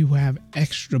why you have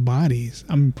extra bodies.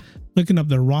 I'm looking up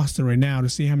their roster right now to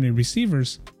see how many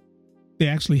receivers they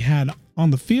actually had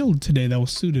on the field today that was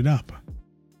suited up.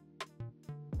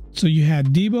 So you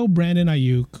had Debo, Brandon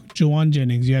Ayuk, Juwan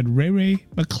Jennings. You had Ray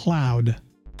McCloud.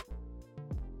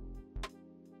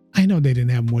 I know they didn't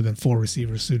have more than 4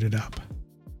 receivers suited up.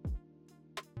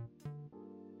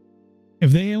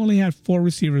 If they only had 4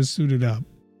 receivers suited up,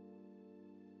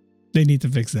 they need to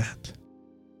fix that.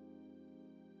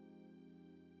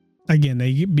 Again,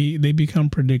 they become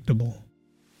predictable.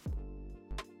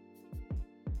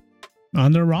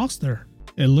 On their roster,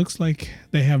 it looks like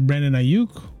they have Brandon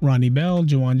Ayuk, Ronnie Bell,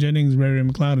 Juwan Jennings, Ray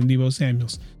McCloud, and Debo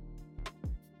Samuels.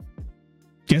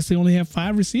 Guess they only have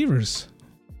 5 receivers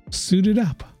suited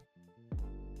up.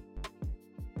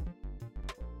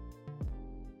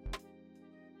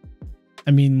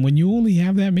 When you only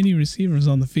have that many receivers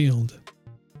on the field,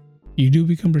 you do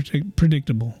become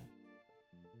predictable.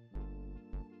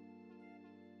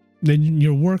 Then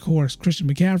your workhorse, Christian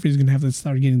McCaffrey, is going to have to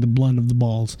start getting the blunt of the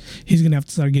balls. He's going to have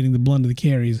to start getting the blunt of the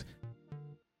carries.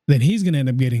 Then he's going to end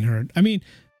up getting hurt.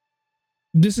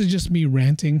 This is just me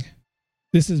ranting.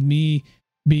 This is me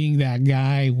being that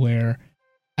guy where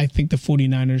I think the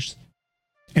 49ers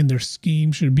and their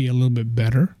scheme should be a little bit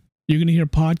better. You're going to hear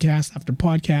podcast after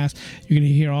podcast. You're going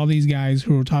to hear all these guys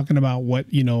who are talking about what,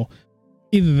 either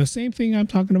the same thing I'm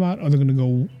talking about, or they're going to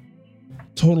go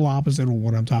total opposite of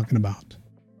what I'm talking about.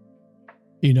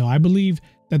 I believe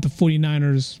that the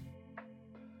 49ers,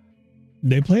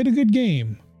 they played a good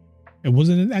game. It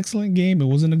wasn't an excellent game. It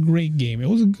wasn't a great game. It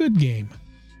was a good game.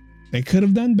 They could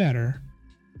have done better.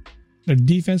 Their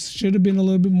defense should have been a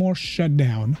little bit more shut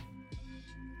down.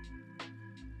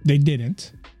 They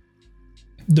didn't.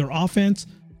 Their offense,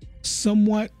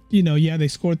 somewhat, they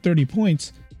scored 30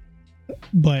 points.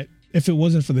 But if it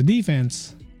wasn't for the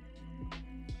defense,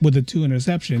 with the 2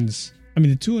 interceptions, I mean,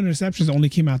 the 2 interceptions only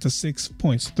came out to 6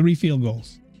 points, 3 field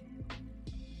goals.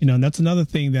 And that's another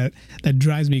thing that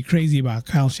drives me crazy about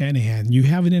Kyle Shanahan. You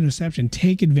have an interception,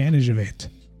 take advantage of it.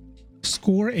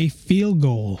 Score a field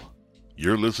goal.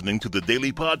 You're listening to the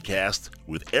Daily Podcast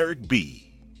with Eric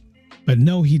B. But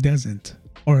no, he doesn't.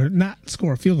 Or not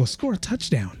score a field goal, score a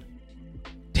touchdown.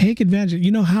 Take advantage.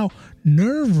 You know how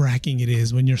nerve-wracking it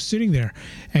is when you're sitting there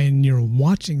and you're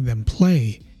watching them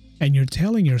play and you're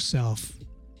telling yourself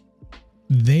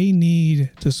they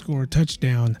need to score a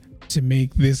touchdown to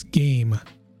make this game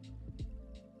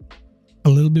a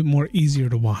little bit more easier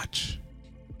to watch.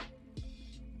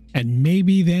 And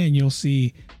maybe then you'll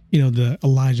see, the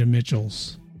Elijah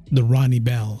Mitchells, the Ronnie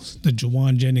Bells, the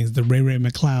Juwan Jennings, the Ray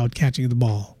McLeod catching the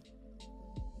ball.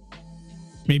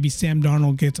 Maybe Sam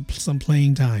Darnold gets some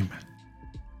playing time.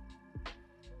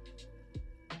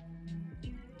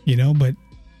 But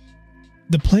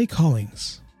the play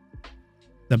callings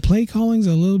a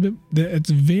little bit, it's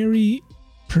very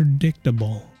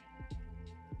predictable.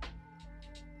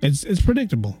 It's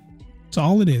predictable. It's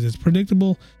all it is. It's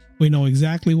predictable. We know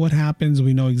exactly what happens.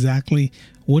 We know exactly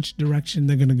which direction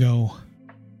they're going to go.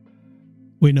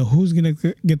 We know who's going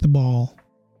to get the ball.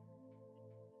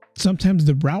 Sometimes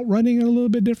the route running are a little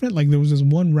bit different. Like there was this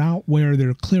one route where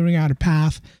they're clearing out a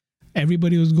path.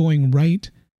 Everybody was going right.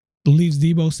 Leaves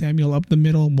Deebo Samuel up the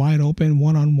middle, wide open,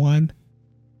 one-on-one.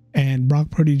 And Brock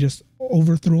Purdy just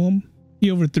overthrew him. He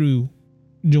overthrew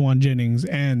Juwan Jennings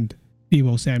and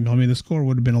Deebo Samuel. I mean, the score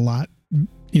would have been a lot,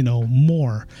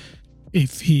 more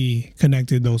if he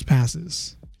connected those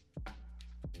passes.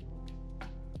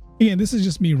 Again, this is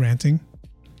just me ranting.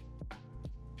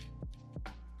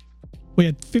 We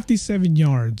had 57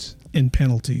 yards in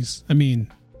penalties. I mean,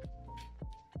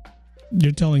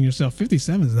 you're telling yourself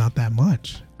 57 is not that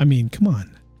much. I mean, come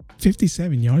on.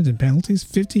 57 yards in penalties,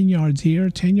 15 yards here,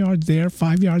 10 yards there,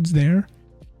 5 yards there.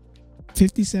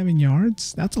 57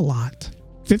 yards, that's a lot.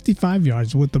 55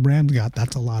 yards, what the Rams got,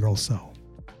 that's a lot also.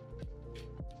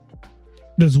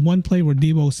 There's one play where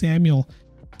Deebo Samuel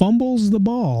fumbles the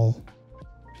ball.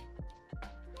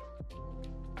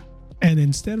 And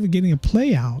instead of getting a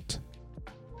play out,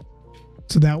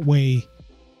 so that way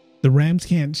the Rams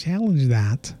can't challenge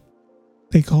that,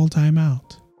 they call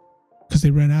timeout because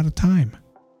they ran out of time.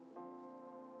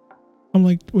 I'm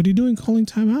like, what are you doing calling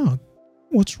timeout?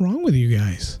 What's wrong with you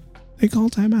guys? They call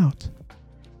timeout.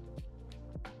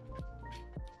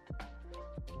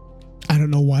 I don't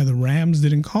know why the Rams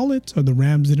didn't call it or the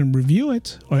Rams didn't review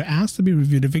it or asked to be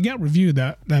reviewed. If it got reviewed,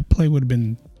 that play would have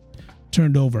been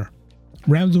turned over.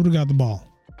 Rams would have got the ball.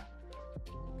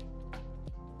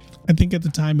 I think at the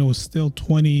time it was still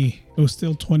 20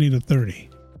 to 30.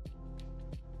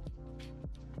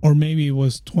 Or maybe it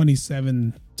was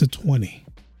 27 to 20.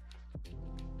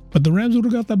 But the Rams would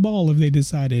have got that ball if they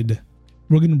decided,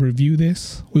 we're going to review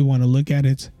this. We want to look at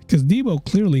it. Because Deebo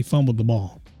clearly fumbled the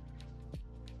ball.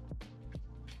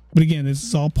 But again, this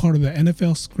is all part of the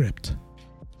NFL script.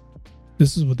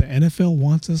 This is what the NFL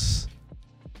wants us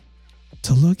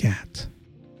to look at.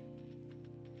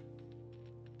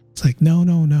 It's like,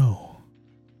 no.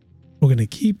 We're going to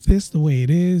keep this the way it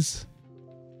is.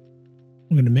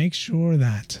 We're going to make sure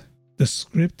that the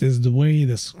script is the way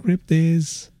the script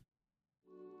is.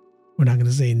 We're not going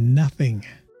to say nothing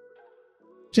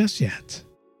just yet.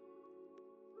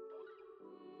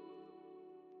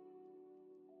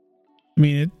 I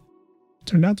mean, it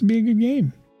turned out to be a good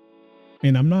game.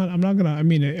 And I'm not going to, I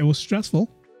mean, it was stressful.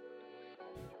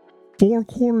 4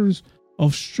 quarters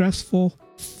of stressful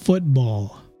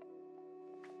football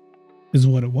is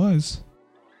what it was.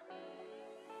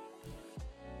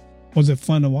 Was it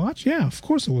fun to watch? Yeah, of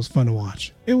course it was fun to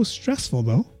watch. It was stressful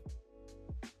though.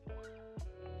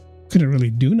 Couldn't really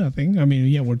do nothing. I mean,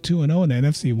 yeah, we're 2-0 in the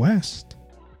NFC West.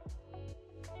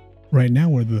 Right now,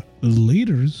 we're the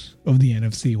leaders of the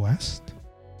NFC West.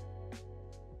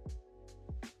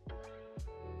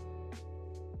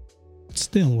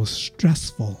 Still, it was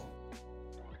stressful.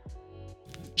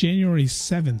 January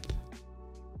 7th,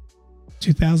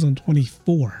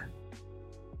 2024.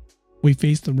 We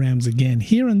faced the Rams again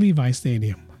here in Levi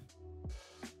Stadium.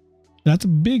 That's a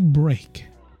big break.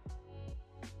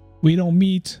 We don't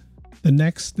meet the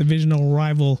next divisional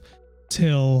rival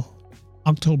till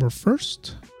October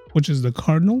 1st, which is the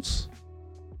Cardinals.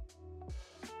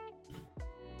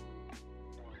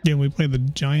 Again, we play the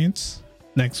Giants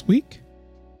next week,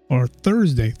 or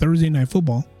Thursday Night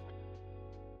Football.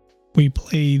 We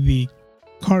play the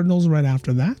Cardinals right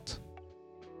after that.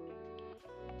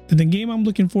 And the game I'm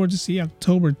looking forward to see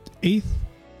October 8th,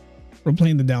 we're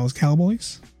playing the Dallas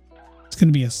Cowboys. It's going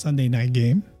to be a Sunday night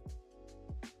game.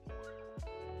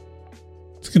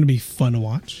 It's going to be fun to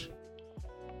watch.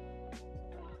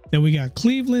 Then we got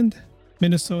Cleveland,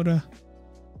 Minnesota,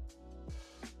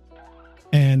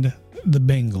 and the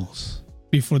Bengals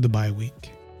before the bye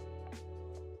week.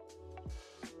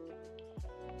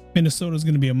 Minnesota is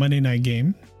going to be a Monday night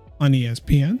game on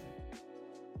ESPN.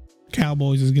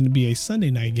 Cowboys is going to be a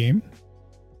Sunday night game.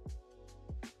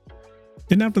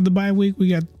 Then after the bye week, we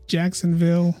got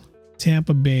Jacksonville,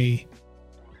 Tampa Bay,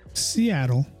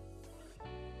 Seattle,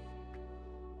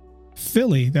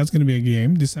 Philly. That's going to be a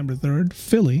game, December 3rd.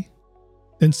 Philly.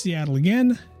 Then Seattle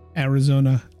again,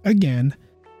 Arizona again,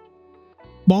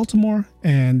 Baltimore,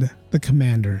 and the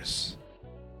Commanders.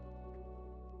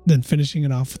 Then finishing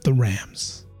it off with the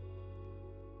Rams.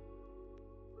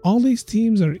 All these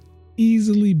teams are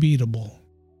easily beatable.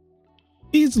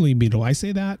 Easily beatable. I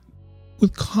say that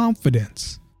with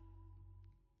confidence.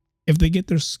 If they get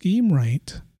their scheme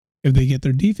right, if they get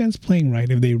their defense playing right,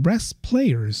 if they rest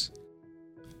players,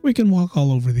 we can walk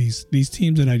all over these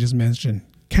teams that I just mentioned.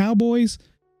 Cowboys,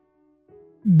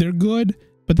 they're good,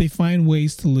 but they find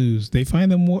ways to lose. They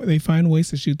find ways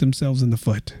to shoot themselves in the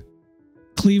foot.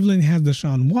 Cleveland has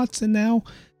Deshaun Watson now.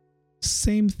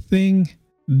 Same thing.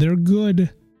 They're good.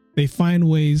 They find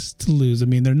ways to lose. I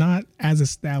mean, they're not as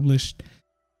established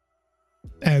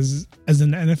as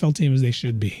an NFL team as they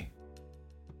should be.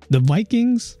 The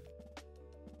Vikings,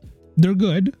 they're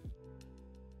good,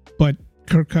 but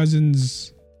Kirk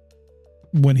Cousins,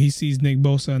 when he sees Nick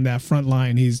Bosa on that front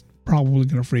line, he's probably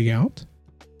going to freak out.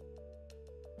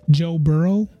 Joe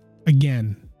Burrow,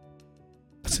 again,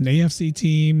 it's an AFC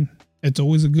team. It's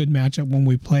always a good matchup when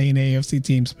we play an AFC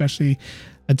team, especially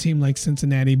a team like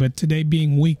Cincinnati. But today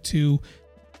being week 2,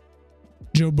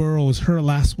 Joe Burrow was hurt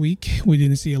last week. We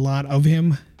didn't see a lot of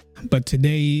him. But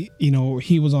today,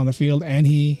 he was on the field and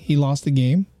he lost the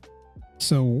game.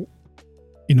 So,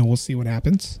 we'll see what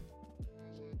happens.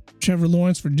 Trevor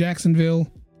Lawrence for Jacksonville,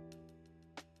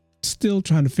 still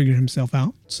trying to figure himself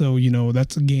out. So,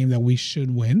 that's a game that we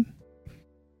should win.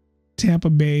 Tampa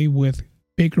Bay with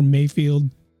Baker Mayfield.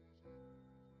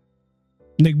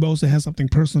 Nick Bosa has something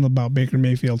personal about Baker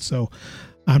Mayfield, so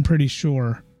I'm pretty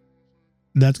sure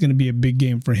that's going to be a big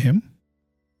game for him.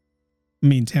 I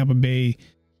mean, Tampa Bay,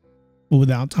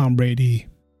 without Tom Brady,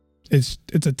 it's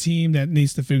a team that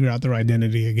needs to figure out their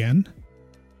identity again.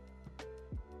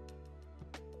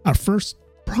 Our first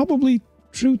probably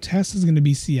true test is going to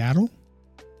be Seattle.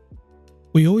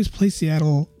 We always play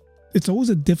Seattle. It's always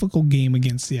a difficult game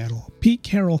against Seattle. Pete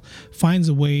Carroll finds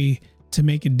a way to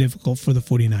make it difficult for the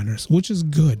 49ers, which is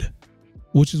good,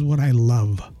 which is what I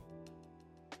love.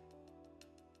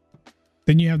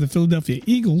 Then you have the Philadelphia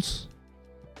Eagles.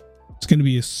 It's going to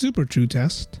be a super true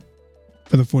test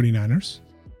for the 49ers.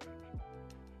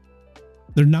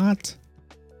 They're not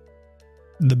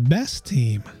the best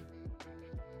team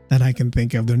that I can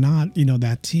think of. They're not,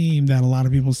 that team that a lot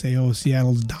of people say, oh,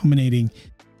 Seattle's dominating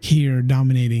here,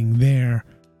 dominating there,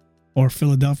 or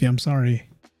Philadelphia. I'm sorry.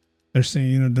 They're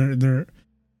saying,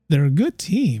 they're a good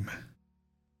team.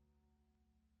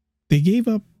 They gave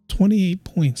up 28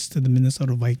 points to the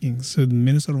Minnesota Vikings. So the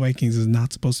Minnesota Vikings is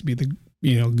not supposed to be the,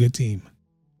 good team.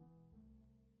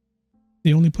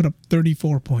 They only put up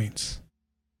 34 points.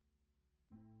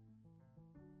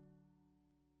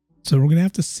 So we're going to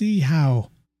have to see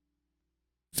how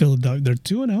Philadelphia, they're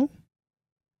 2-0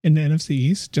 in the NFC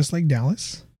East, just like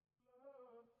Dallas.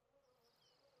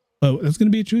 But that's going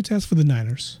to be a true test for the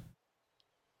Niners.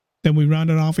 Then we round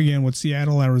it off again with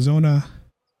Seattle, Arizona.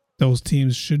 Those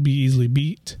teams should be easily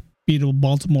beatable.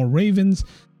 Baltimore Ravens,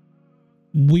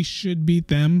 we should beat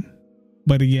them.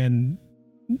 But again,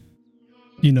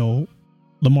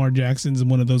 Lamar Jackson's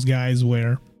one of those guys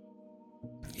where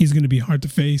he's going to be hard to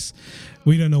face.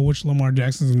 We don't know which Lamar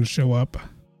Jackson's going to show up.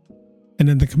 And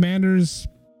then the Commanders,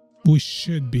 we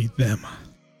should beat them.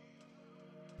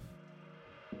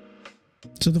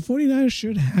 So the 49ers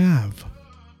should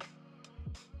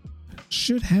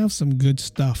have some good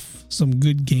stuff, some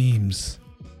good games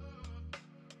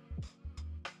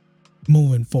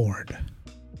moving forward.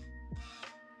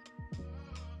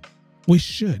 We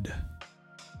should.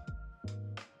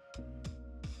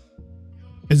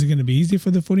 Is it going to be easy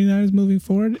for the 49ers moving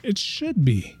forward? It should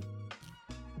be.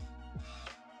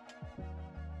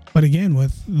 But again,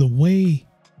 with the way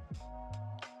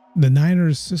the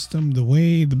Niners system, the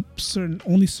way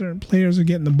only certain players are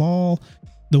getting the ball,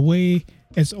 the way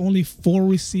it's only 4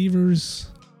 receivers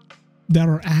that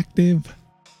are active,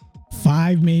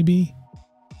 5 maybe.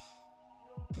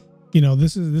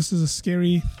 This is a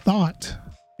scary thought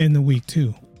in the week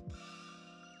 2.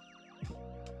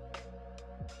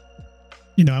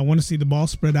 I want to see the ball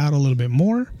spread out a little bit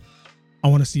more. I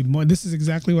want to see more. This is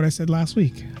exactly what I said last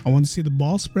week. I want to see the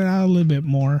ball spread out a little bit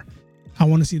more. I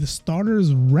want to see the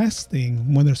starters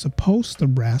resting when they're supposed to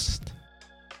rest.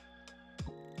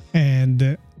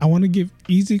 And I want to give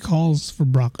easy calls for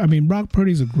Brock. I mean, Brock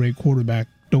Purdy's a great quarterback.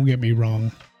 Don't get me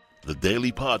wrong. The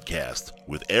Daily Podcast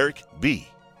with Eric B.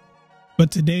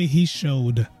 But today he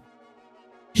showed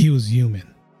he was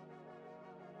human.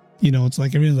 You know, it's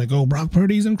like everyone's like, oh, Brock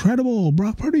Purdy's incredible.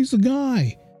 Brock Purdy's the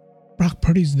guy. Brock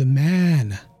Purdy's the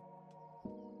man.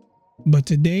 But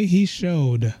today he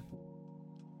showed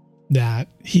that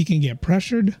he can get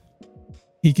pressured.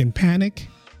 He can panic.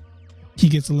 He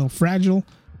gets a little fragile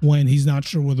when he's not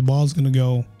sure where the ball's going to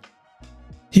go.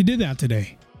 He did that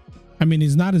today. I mean,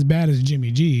 he's not as bad as Jimmy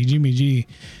G. Jimmy G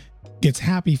gets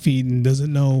happy feet and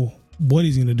doesn't know what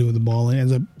he's going to do with the ball and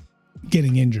ends up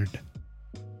getting injured.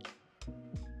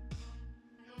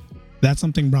 That's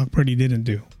something Brock Purdy didn't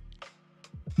do.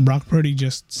 Brock Purdy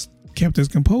just kept his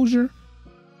composure,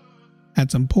 had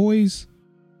some poise,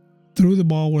 threw the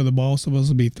ball where the ball was supposed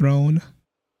to be thrown.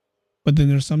 But then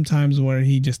there's some times where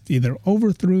he just either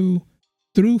overthrew,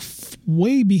 threw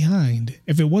way behind.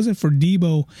 If it wasn't for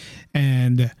Debo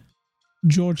and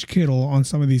George Kittle on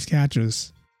some of these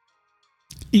catches,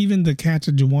 even the catch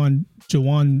that Jawan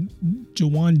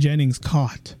Jennings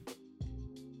caught,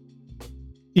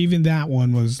 even that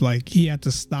one was like he had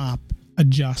to stop,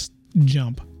 adjust,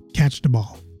 jump, catch the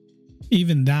ball.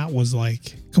 Even that was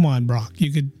like, come on, Brock,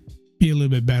 you could be a little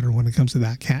bit better when it comes to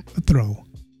that throw.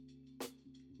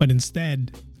 But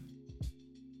instead,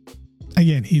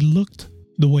 again, he looked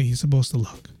the way he's supposed to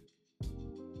look.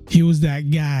 He was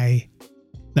that guy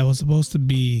that was supposed to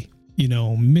be, you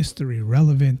know, mystery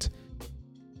relevant.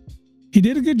 He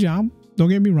did a good job. Don't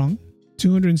get me wrong.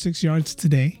 206 yards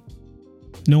today.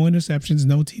 No interceptions,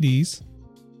 no TDs.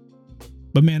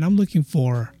 But man, I'm looking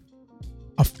for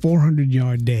a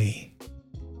 400-yard day.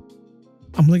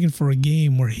 I'm looking for a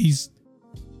game where he's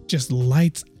just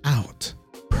lights out.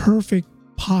 Perfect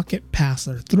pocket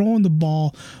passer, throwing the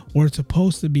ball where it's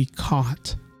supposed to be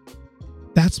caught.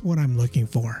 That's what I'm looking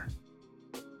for.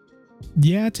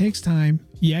 Yeah, it takes time.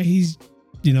 Yeah, he's,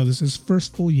 you know, this is his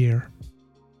first full year.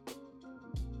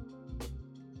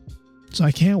 So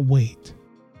I can't wait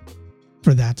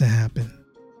for that to happen.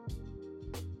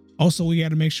 Also, we got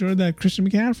to make sure that Christian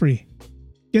McCaffrey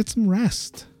gets some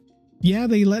rest. Yeah,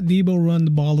 they let Debo run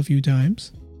the ball a few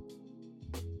times.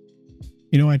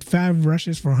 You know, at 5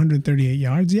 rushes for 138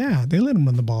 yards, yeah, they let him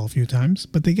run the ball a few times,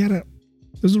 but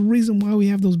there's a reason why we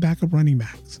have those backup running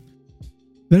backs.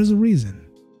 There's a reason.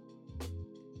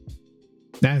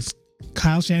 That's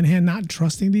Kyle Shanahan not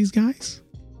trusting these guys?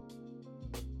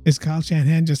 Is Kyle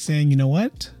Shanahan just saying, you know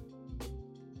what?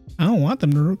 I don't want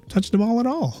them to touch the ball at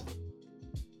all.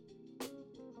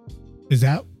 Is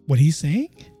that what he's saying?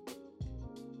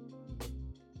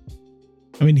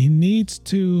 I mean, he needs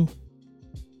to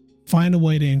find a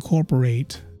way to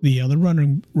incorporate the other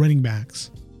running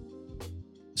backs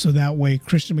so that way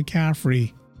Christian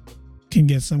McCaffrey can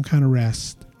get some kind of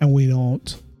rest and we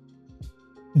don't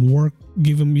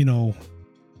give him, you know,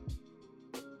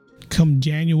 come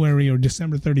January or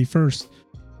December 31st,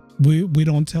 we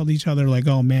don't tell each other like,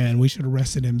 oh man, we should have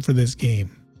rested him for this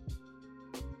game.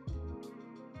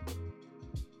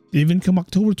 Even come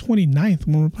October 29th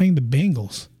when we're playing the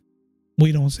Bengals,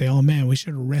 we don't say, oh man, we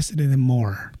should have rested him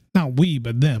more. Not we,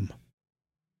 but them.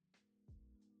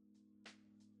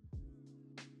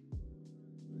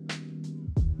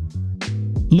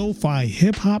 Lo-fi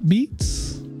hip-hop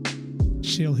beats,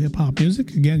 chill hip-hop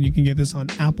music. Again, you can get this on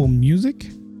Apple Music.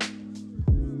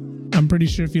 I'm pretty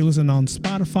sure if you listen on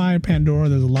Spotify or Pandora,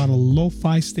 there's a lot of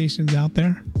lo-fi stations out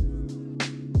there.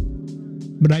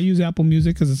 But I use Apple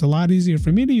Music because it's a lot easier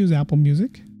for me to use Apple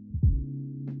Music.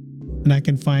 And I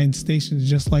can find stations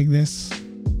just like this.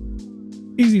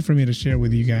 Easy for me to share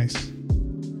with you guys.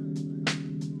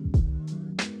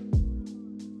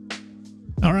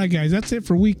 All right, guys, that's it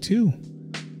for week 2.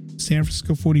 San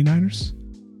Francisco 49ers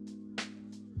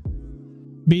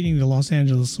beating the Los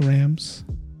Angeles Rams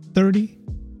 30-23.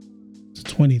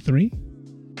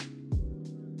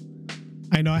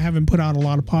 I know I haven't put out a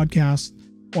lot of podcasts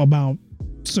about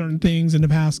certain things in the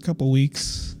past couple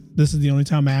weeks. This is the only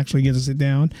time I actually get to sit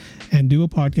down and do a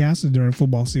podcast is during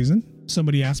football season.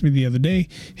 Somebody asked me the other day,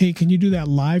 hey, can you do that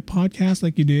live podcast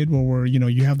like you did where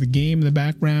you have the game in the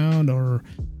background? Or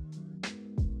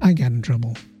I got in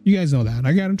trouble. You guys know that.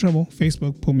 I got in trouble.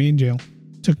 Facebook put me in jail.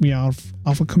 Took me off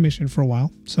a commission for a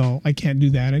while. So I can't do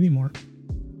that anymore.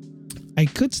 I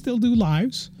could still do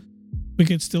lives. We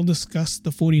could still discuss the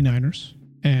 49ers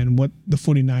and what the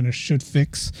 49ers should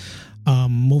fix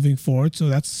moving forward. So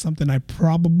that's something I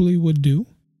probably would do.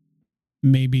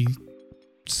 Maybe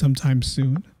sometime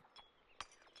soon.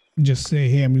 Just say,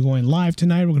 hey, I'm going live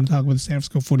tonight. We're going to talk about the San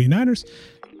Francisco 49ers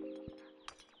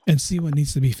and see what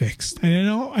needs to be fixed. And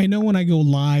I know when I go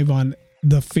live on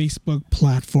the Facebook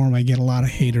platform, I get a lot of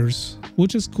haters,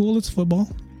 which is cool. It's football.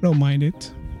 I don't mind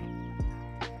it.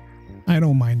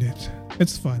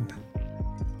 It's fun.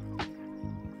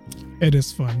 It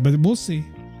is fun, but we'll see.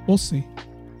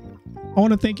 I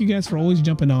want to thank you guys for always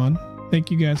jumping on. Thank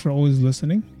you guys for always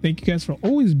listening. Thank you guys for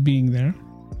always being there,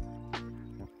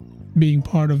 being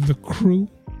part of the crew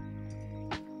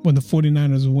when the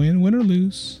 49ers win or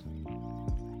lose.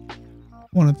 I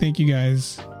want to thank you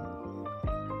guys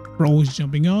for always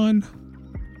jumping on,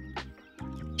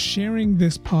 sharing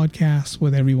this podcast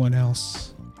with everyone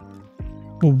else.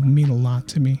 Will mean a lot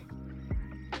to me.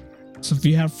 So if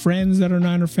you have friends that are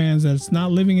Niner fans that's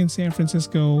not living in San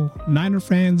Francisco, Niner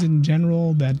fans in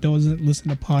general that doesn't listen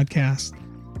to podcasts,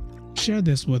 share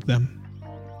this with them.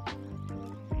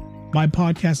 My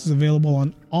podcast is available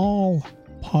on all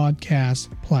podcast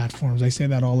platforms. I say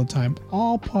that all the time.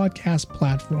 All podcast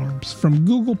platforms, from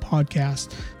Google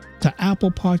Podcasts to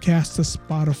Apple Podcasts to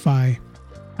Spotify.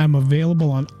 I'm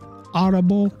available on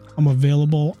Audible. I'm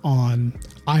available on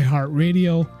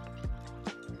iHeartRadio.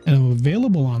 And I'm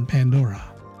available on Pandora.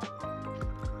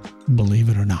 Believe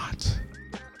it or not,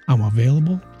 I'm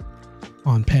available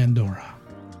on Pandora.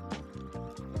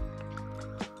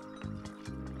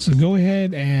 So go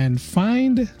ahead and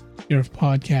find your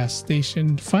podcast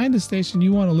station. Find the station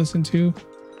you want to listen to.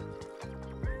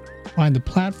 Find the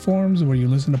platforms where you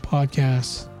listen to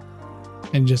podcasts.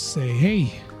 And just say,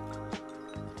 hey,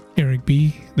 Eric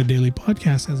B., the Daily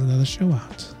Podcast has another show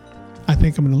out. I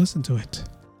think I'm going to listen to it.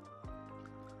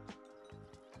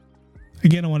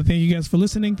 Again, I want to thank you guys for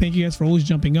listening. Thank you guys for always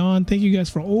jumping on. Thank you guys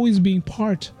for always being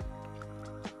part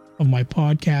of my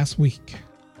podcast week.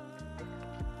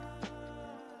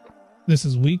 This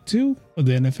is week 2 of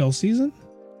the NFL season.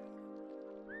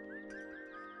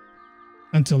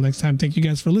 Until next time, thank you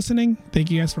guys for listening.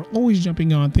 Thank you guys for always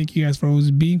jumping on. Thank you guys for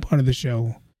always being part of the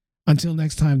show. Until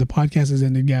next time, the podcast is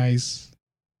ended, guys.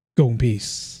 Go in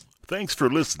peace. Thanks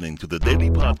for listening to the Daily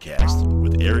Podcast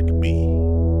with Eric B.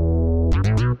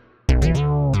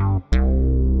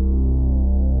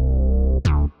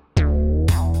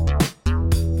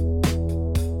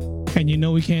 And you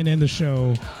know we can't end the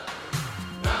show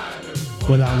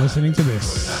without listening to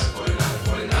this.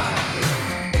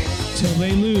 Till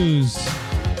they lose.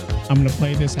 I'm going to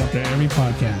play this after every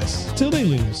podcast. Till they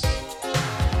lose.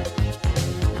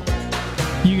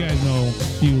 You guys know,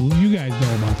 you guys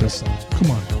know about this song.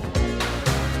 Come on.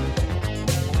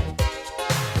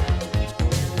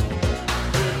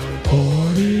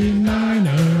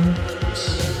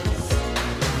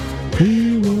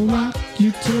 We will rock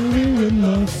you till we win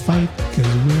the fight, 'cause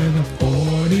we're the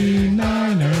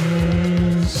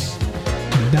 49ers.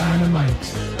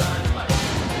 Dynamite.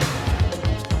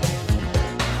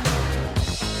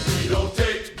 We don't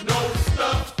take no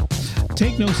stuff.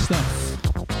 Take no stuff.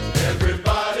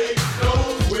 Everybody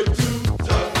knows we're too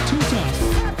tough. Too tough.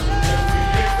 And we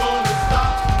ain't gonna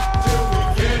stop till we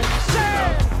get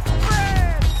enough.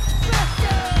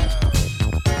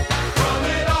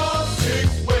 Running all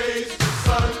 6 ways to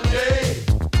Sunday.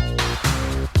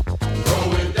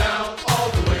 Throwing down all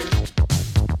the way.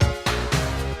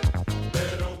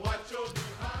 Better watch your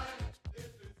behind.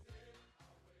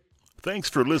 Thanks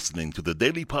for listening to the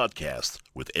Daily Podcast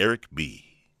with Eric B.